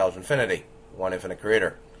out of intelligent infinity, one infinite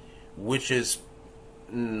creator, which is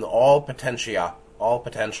all potentia, all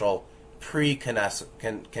potential,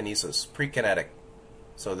 pre-kinesis, pre-kinetic.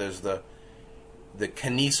 So there's the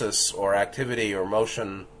kinesis or activity or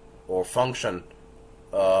motion or function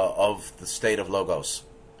of the state of Logos.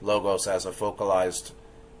 Logos as a focalized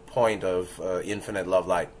point of infinite love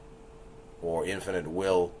light, or infinite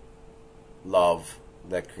will love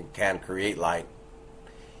that can create light,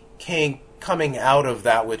 coming out of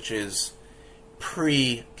that which is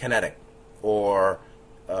pre-kinetic, or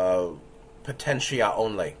potentia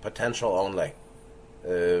only, potential only.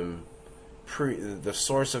 The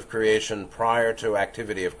source of creation prior to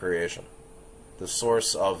activity of creation. The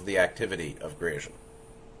source of the activity of creation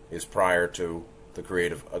is prior to the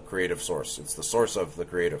creative source. It's the source of the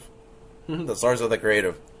creative. The source of the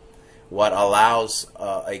creative. What allows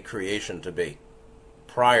a creation to be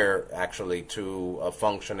prior, actually, to a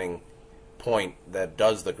functioning point that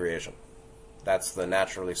does the creation. That's the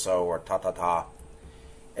naturally so, or ta-ta-ta.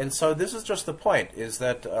 And so this is just the point, is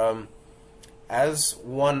that as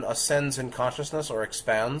one ascends in consciousness or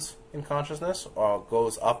expands in consciousness or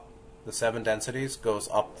goes up the 7 densities, goes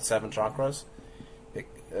up the 7 chakras,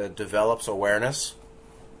 it develops awareness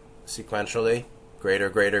sequentially, greater,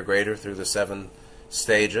 greater, greater through the 7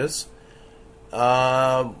 stages.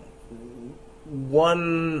 One's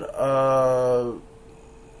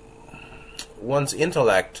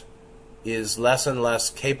intellect is less and less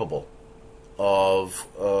capable of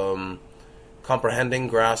comprehending,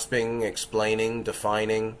 grasping, explaining,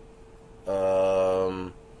 defining,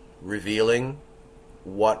 revealing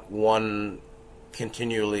what one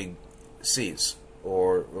continually sees,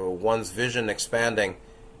 or one's vision expanding,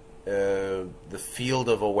 the field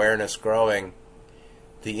of awareness growing.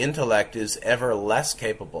 The intellect is ever less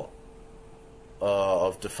capable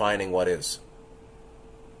of defining what is.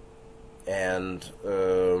 And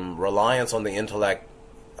reliance on the intellect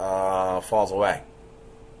falls away.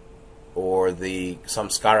 Or the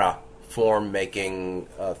samskara form-making,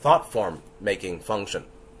 thought form-making function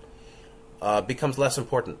becomes less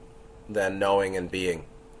important than knowing and being,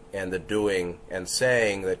 and the doing and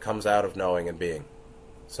saying that comes out of knowing and being.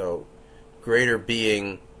 So, greater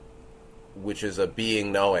being, which is a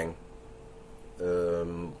being knowing,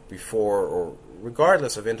 before or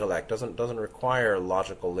regardless of intellect, doesn't require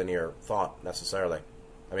logical linear thought necessarily.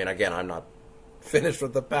 I mean, again, I'm not finished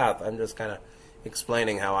with the path. I'm just kind of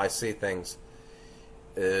explaining how I see things.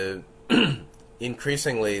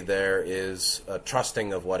 Increasingly, there is a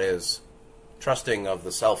trusting of what is, trusting of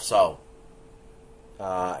the self-so,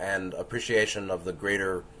 and appreciation of the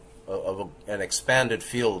greater, an expanded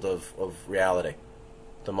field of reality.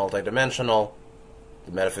 The multidimensional,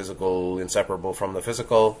 the metaphysical inseparable from the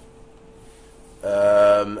physical,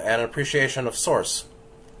 and an appreciation of source,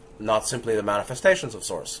 not simply the manifestations of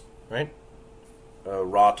source, right?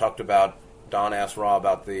 Don asked Ra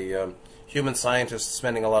about the human scientists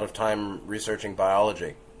spending a lot of time researching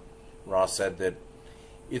biology. Ra said that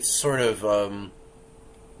it's sort of,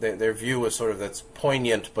 their view was sort of that's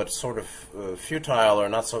poignant but sort of futile or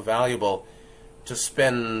not so valuable to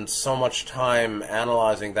spend so much time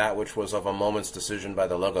analyzing that which was of a moment's decision by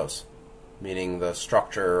the Logos, meaning the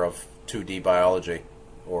structure of 2D biology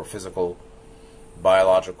or physical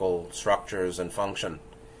biological structures and function,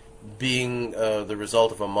 being the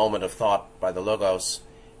result of a moment of thought by the Logos,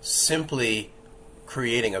 simply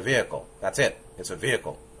creating a vehicle. That's it. It's a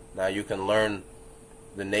vehicle. Now you can learn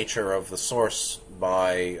the nature of the source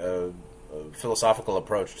by a philosophical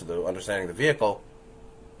approach to the understanding of the vehicle,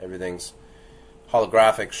 Everything's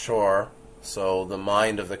holographic, sure. So the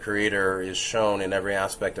mind of the creator is shown in every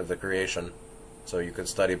aspect of the creation. So you could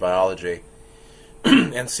study biology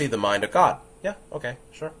and see the mind of God. Yeah, okay,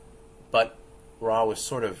 sure. But Ra was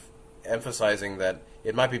sort of emphasizing that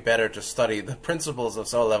it might be better to study the principles of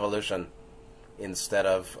soul evolution instead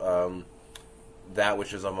of that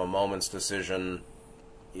which is of a moment's decision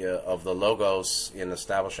of the logos in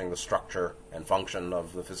establishing the structure and function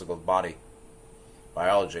of the physical body,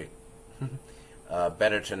 biology.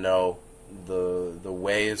 Better to know the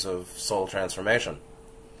ways of soul transformation.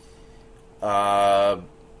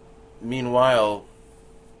 Meanwhile,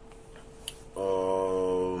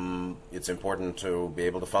 it's important to be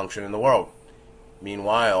able to function in the world.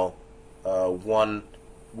 Meanwhile, one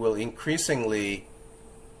will increasingly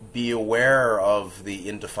be aware of the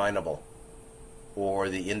indefinable or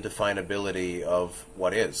the indefinability of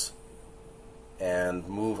what is and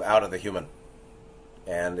move out of the human.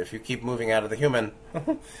 And if you keep moving out of the human,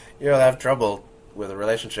 you'll have trouble with the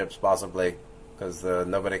relationships, possibly, because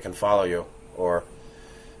nobody can follow you, or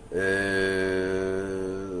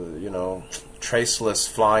traceless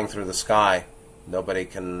flying through the sky. Nobody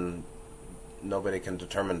can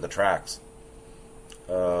determine the tracks.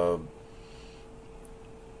 In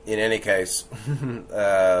any case,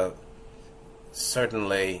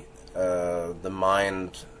 certainly the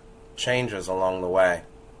mind changes along the way.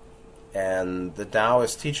 And the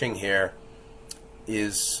Taoist teaching here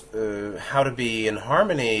is how to be in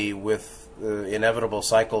harmony with inevitable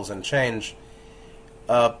cycles and change,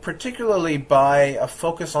 particularly by a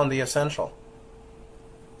focus on the essential.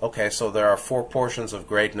 Okay, so there are 4 portions of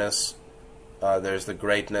greatness. There's the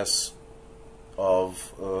greatness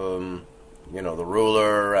of the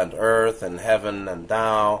ruler and earth and heaven and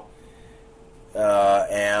Tao,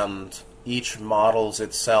 and each models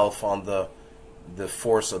itself on the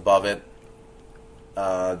force above it.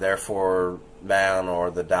 Therefore, man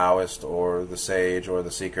or the Taoist or the sage or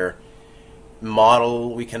the seeker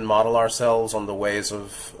we can model ourselves on the ways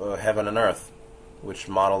of heaven and earth, which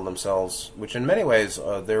model themselves, which in many ways,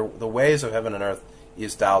 the ways of heaven and earth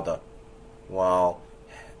is Taoda, while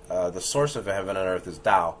the source of heaven and earth is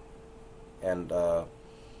Tao, and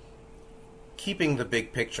keeping the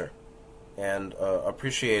big picture and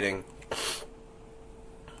appreciating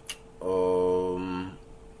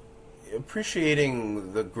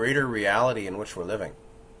the greater reality in which we're living.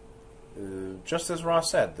 Just as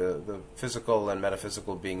Ross said, the physical and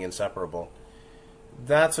metaphysical being inseparable.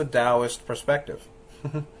 That's a Taoist perspective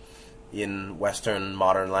in Western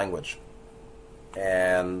modern language.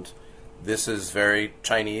 And this is very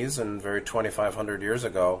Chinese and very 2,500 years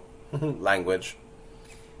ago language.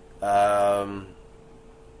 Meanwhile,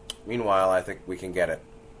 I think we can get it.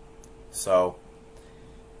 So,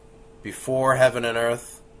 before heaven and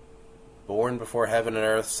earth, born before heaven and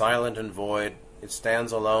earth, silent and void, it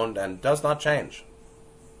stands alone and does not change.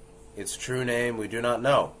 Its true name we do not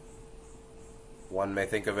know. One may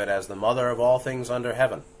think of it as the mother of all things under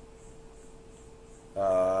heaven.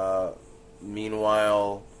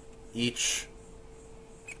 Meanwhile, each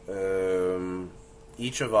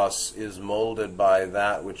of us is molded by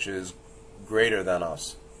that which is greater than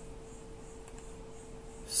us.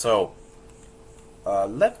 So,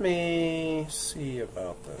 let me see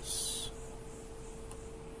about this.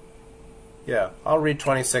 Yeah, I'll read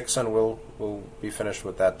 26 and we'll be finished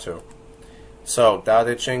with that too. So, Tao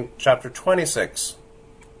Te Ching, chapter 26.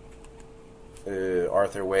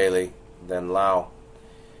 Arthur Waley, then Lao.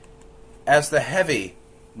 As the heavy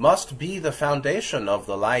must be the foundation of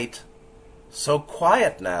the light, so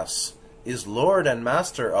quietness is lord and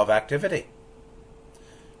master of activity.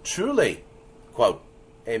 Truly, quote,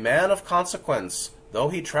 a man of consequence, though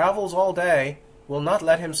he travels all day, will not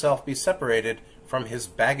let himself be separated from his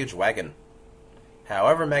baggage wagon.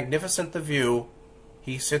 However magnificent the view,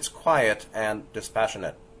 he sits quiet and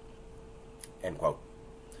dispassionate. End quote.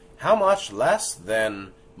 How much less,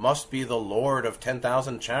 then, must be the Lord of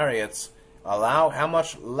 10,000 chariots how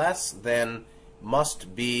much less, then,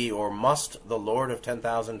 must the Lord of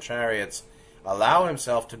 10,000 chariots allow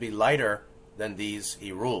himself to be lighter than these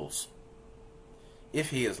he rules? If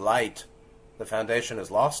he is light, the foundation is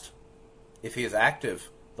lost. If he is active,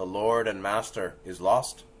 the Lord and Master is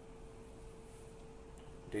lost.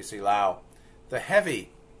 D.C. Lau. The heavy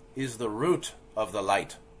is the root of the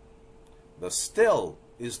light. The still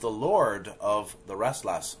is the lord of the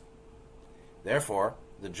restless. Therefore,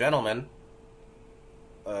 the gentleman,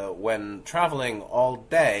 when traveling all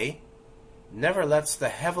day, never lets the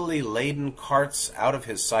heavily laden carts out of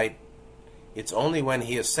his sight. It's only when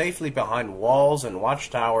he is safely behind walls and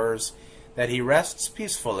watchtowers that he rests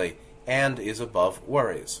peacefully and is above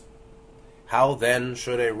worries. How then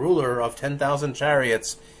should a ruler of 10,000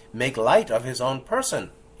 chariots make light of his own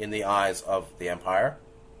person in the eyes of the empire?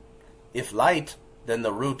 If light, then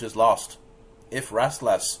the root is lost. If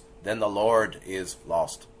restless, then the Lord is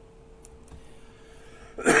lost.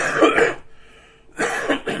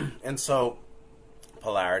 And so,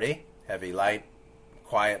 polarity, heavy, light,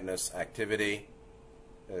 quietness, activity,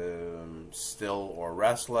 still or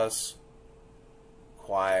restless,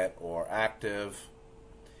 quiet or active.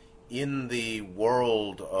 In the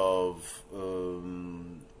world of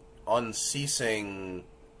unceasing,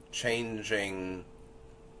 changing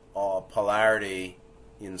polarity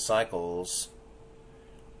in cycles,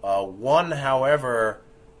 one, however,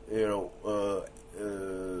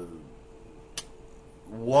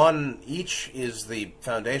 one, each is the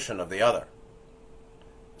foundation of the other.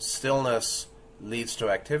 Stillness leads to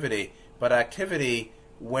activity, but activity,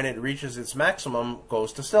 when it reaches its maximum,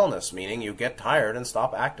 goes to stillness, meaning you get tired and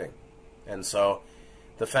stop acting. And so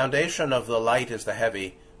the foundation of the light is the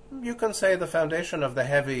heavy. You can say the foundation of the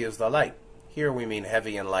heavy is the light. Here we mean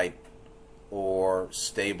heavy and light, or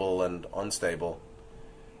stable and unstable.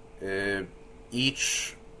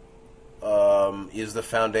 Each is the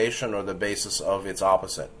foundation or the basis of its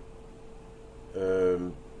opposite.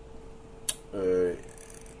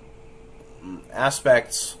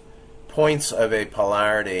 Aspects, points of a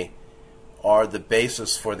polarity are the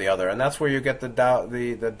basis for the other, and that's where you get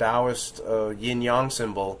the Taoist yin-yang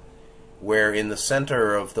symbol, where in the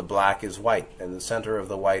center of the black is white and the center of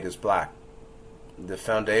the white is black. The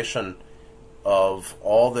foundation of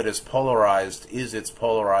all that is polarized is its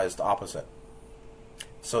polarized opposite.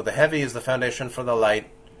 So the heavy is the foundation for the light.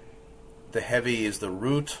 The heavy is the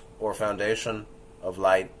root or foundation of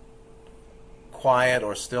light. Quiet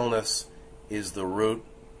or stillness is the root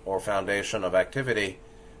or foundation of activity.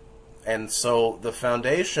 And so the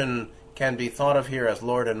foundation can be thought of here as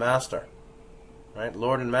Lord and Master. Right?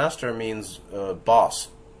 Lord and Master means boss,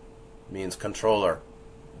 means controller,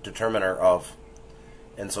 determiner of.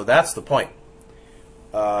 And so that's the point.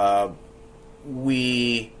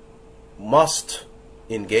 We must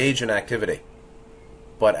engage in activity.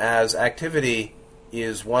 But as activity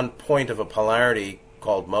is one point of a polarity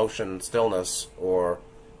called motion, stillness, or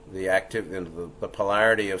the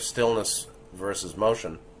polarity of stillness versus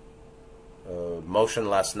motion,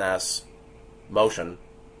 motionlessness, motion,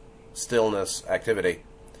 stillness, activity.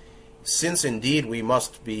 Since indeed we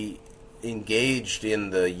must be engaged in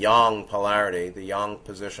the yang polarity, the yang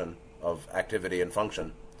position of activity and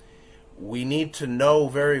function, we need to know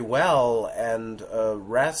very well and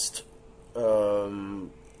rest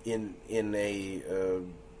in a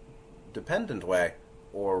dependent way,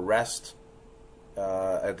 or rest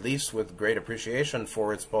at least with great appreciation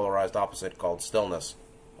for its polarized opposite called stillness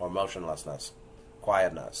or motionlessness,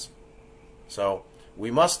 quietness. So we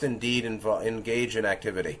must indeed engage in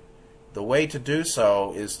activity. The way to do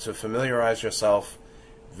so is to familiarize yourself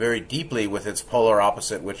very deeply with its polar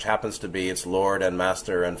opposite, which happens to be its Lord and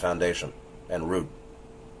Master and foundation and root,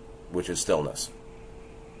 which is stillness.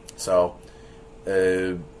 So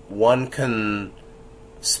one can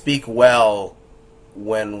speak well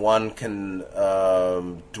when one can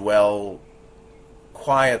dwell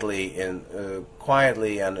quietly and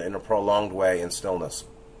in a prolonged way in stillness.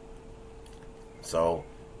 So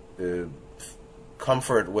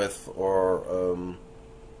comfort with or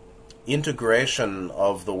integration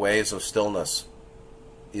of the ways of stillness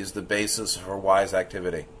is the basis for wise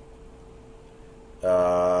activity.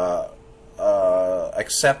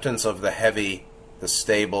 Acceptance of the heavy, the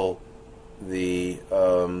stable, the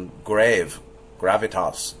grave,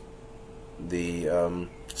 gravitas, the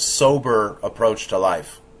sober approach to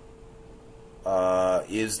life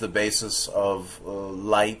is the basis of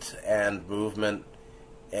light and movement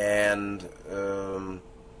and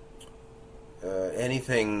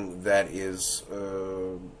anything that is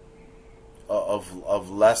of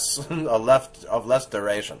less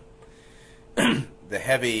duration. The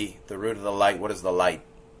heavy, the root of the light. What is the light?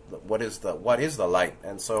 What is the light?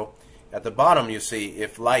 And so, at the bottom you see,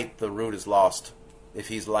 if light, the root is lost. If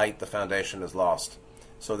he's light, the foundation is lost.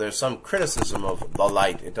 So there's some criticism of the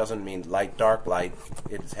light. It doesn't mean light, dark light.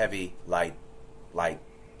 It's heavy, light, light.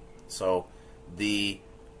 So the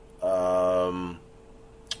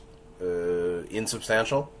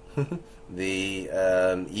insubstantial, the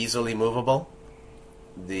easily movable,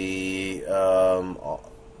 the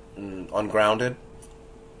ungrounded.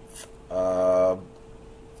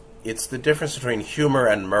 It's the difference between humor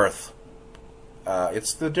and mirth.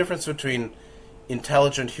 It's the difference between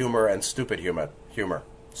intelligent humor and stupid humor.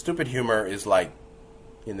 Stupid humor is light,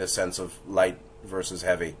 in the sense of light versus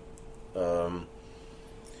heavy.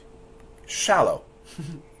 Shallow.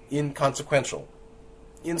 inconsequential,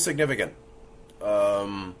 insignificant,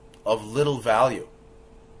 of little value,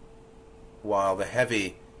 while the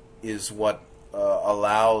heavy is what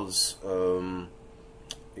allows,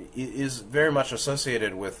 is very much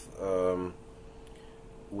associated with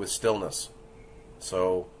stillness.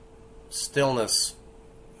 So stillness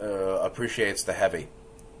appreciates the heavy,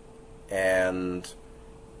 and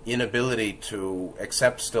inability to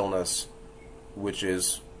accept stillness, which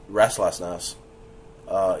is restlessness,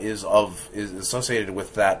 is associated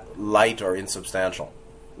with that light or insubstantial,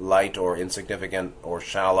 light or insignificant or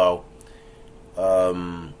shallow.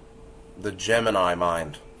 The Gemini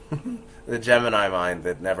mind, the Gemini mind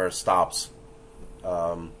that never stops.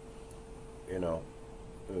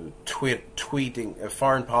 Tweeting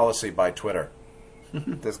foreign policy by Twitter.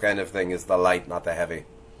 This kind of thing is the light, not the heavy.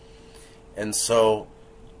 And so,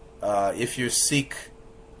 if you seek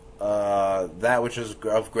that which is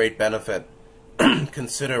of great benefit,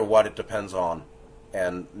 consider what it depends on,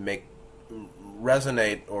 and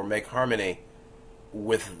resonate or make harmony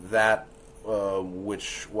with that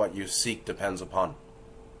what you seek depends upon.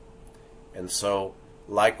 And so,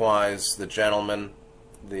 likewise, the gentleman,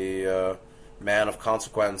 the man of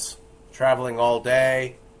consequence, traveling all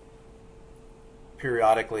day,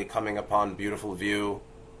 periodically coming upon beautiful view,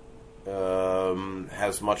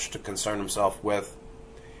 has much to concern himself with,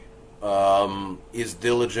 is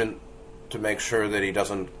diligent to make sure that he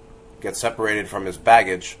doesn't get separated from his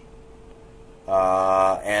baggage,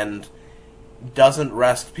 and doesn't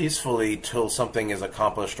rest peacefully till something is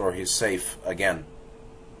accomplished or he's safe again.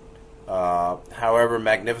 However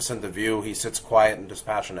magnificent the view, he sits quiet and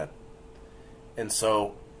dispassionate. And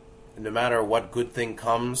so, no matter what good thing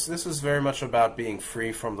comes, this is very much about being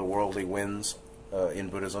free from the worldly winds in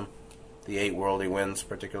Buddhism, the 8 worldly winds.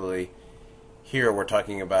 Particularly here we're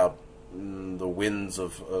talking about the winds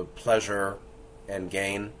of pleasure and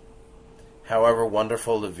gain. However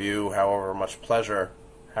wonderful the view, however much pleasure,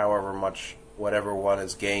 however much whatever one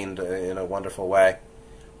has gained in a wonderful way,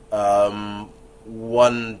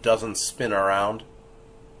 one doesn't spin around.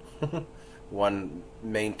 One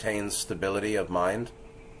maintains stability of mind,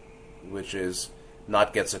 which is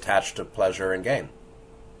not gets attached to pleasure and gain,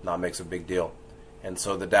 not makes a big deal. And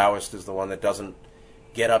so the Taoist is the one that doesn't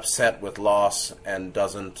get upset with loss and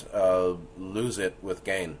doesn't lose it with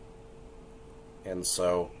gain. And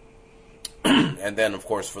so, and then of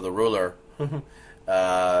course for the ruler,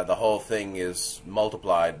 the whole thing is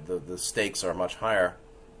multiplied. The stakes are much higher.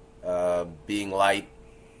 Being light,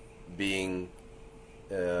 being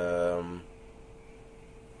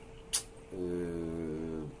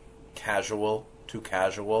casual, too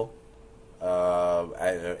casual,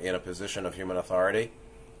 in a position of human authority,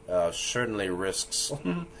 certainly risks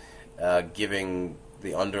giving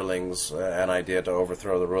the underlings an idea to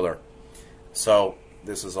overthrow the ruler. So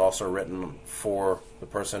this is also written for the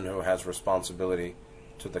person who has responsibility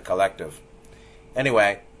to the collective.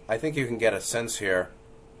 Anyway, I think you can get a sense here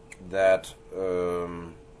that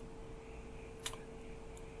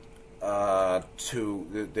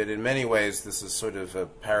that in many ways this is sort of a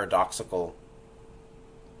paradoxical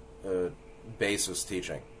basis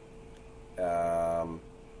teaching.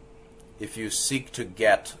 If you seek to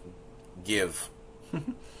give.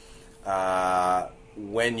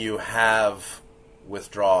 When you have,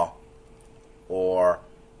 withdraw, or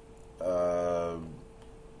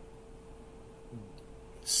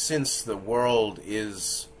since the world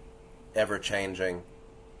is ever-changing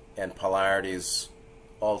and polarities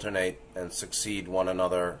alternate and succeed one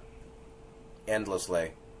another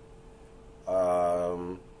endlessly,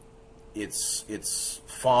 it's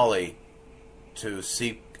folly to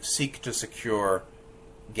seek to secure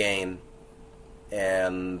gain,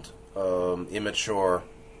 and immature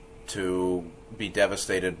to be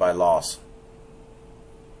devastated by loss.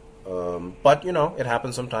 But, it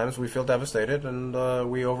happens sometimes. We feel devastated and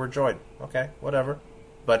we overjoyed. Okay, whatever.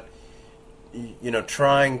 But,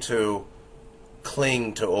 trying to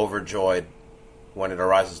cling to overjoyed when it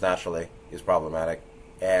arises naturally is problematic.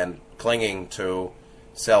 And clinging to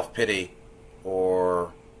self-pity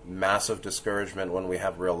or massive discouragement when we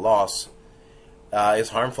have real loss is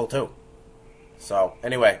harmful too. So,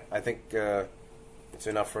 anyway, I think it's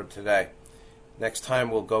enough for today. Next time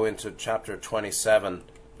we'll go into chapter 27.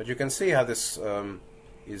 But you can see how this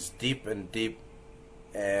is deep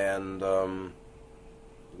and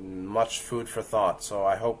much food for thought. So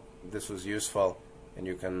I hope this was useful and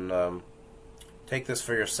you can take this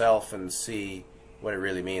for yourself and see what it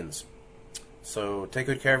really means. So take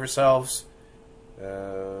good care of yourselves.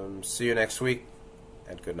 See you next week,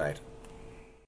 and good night.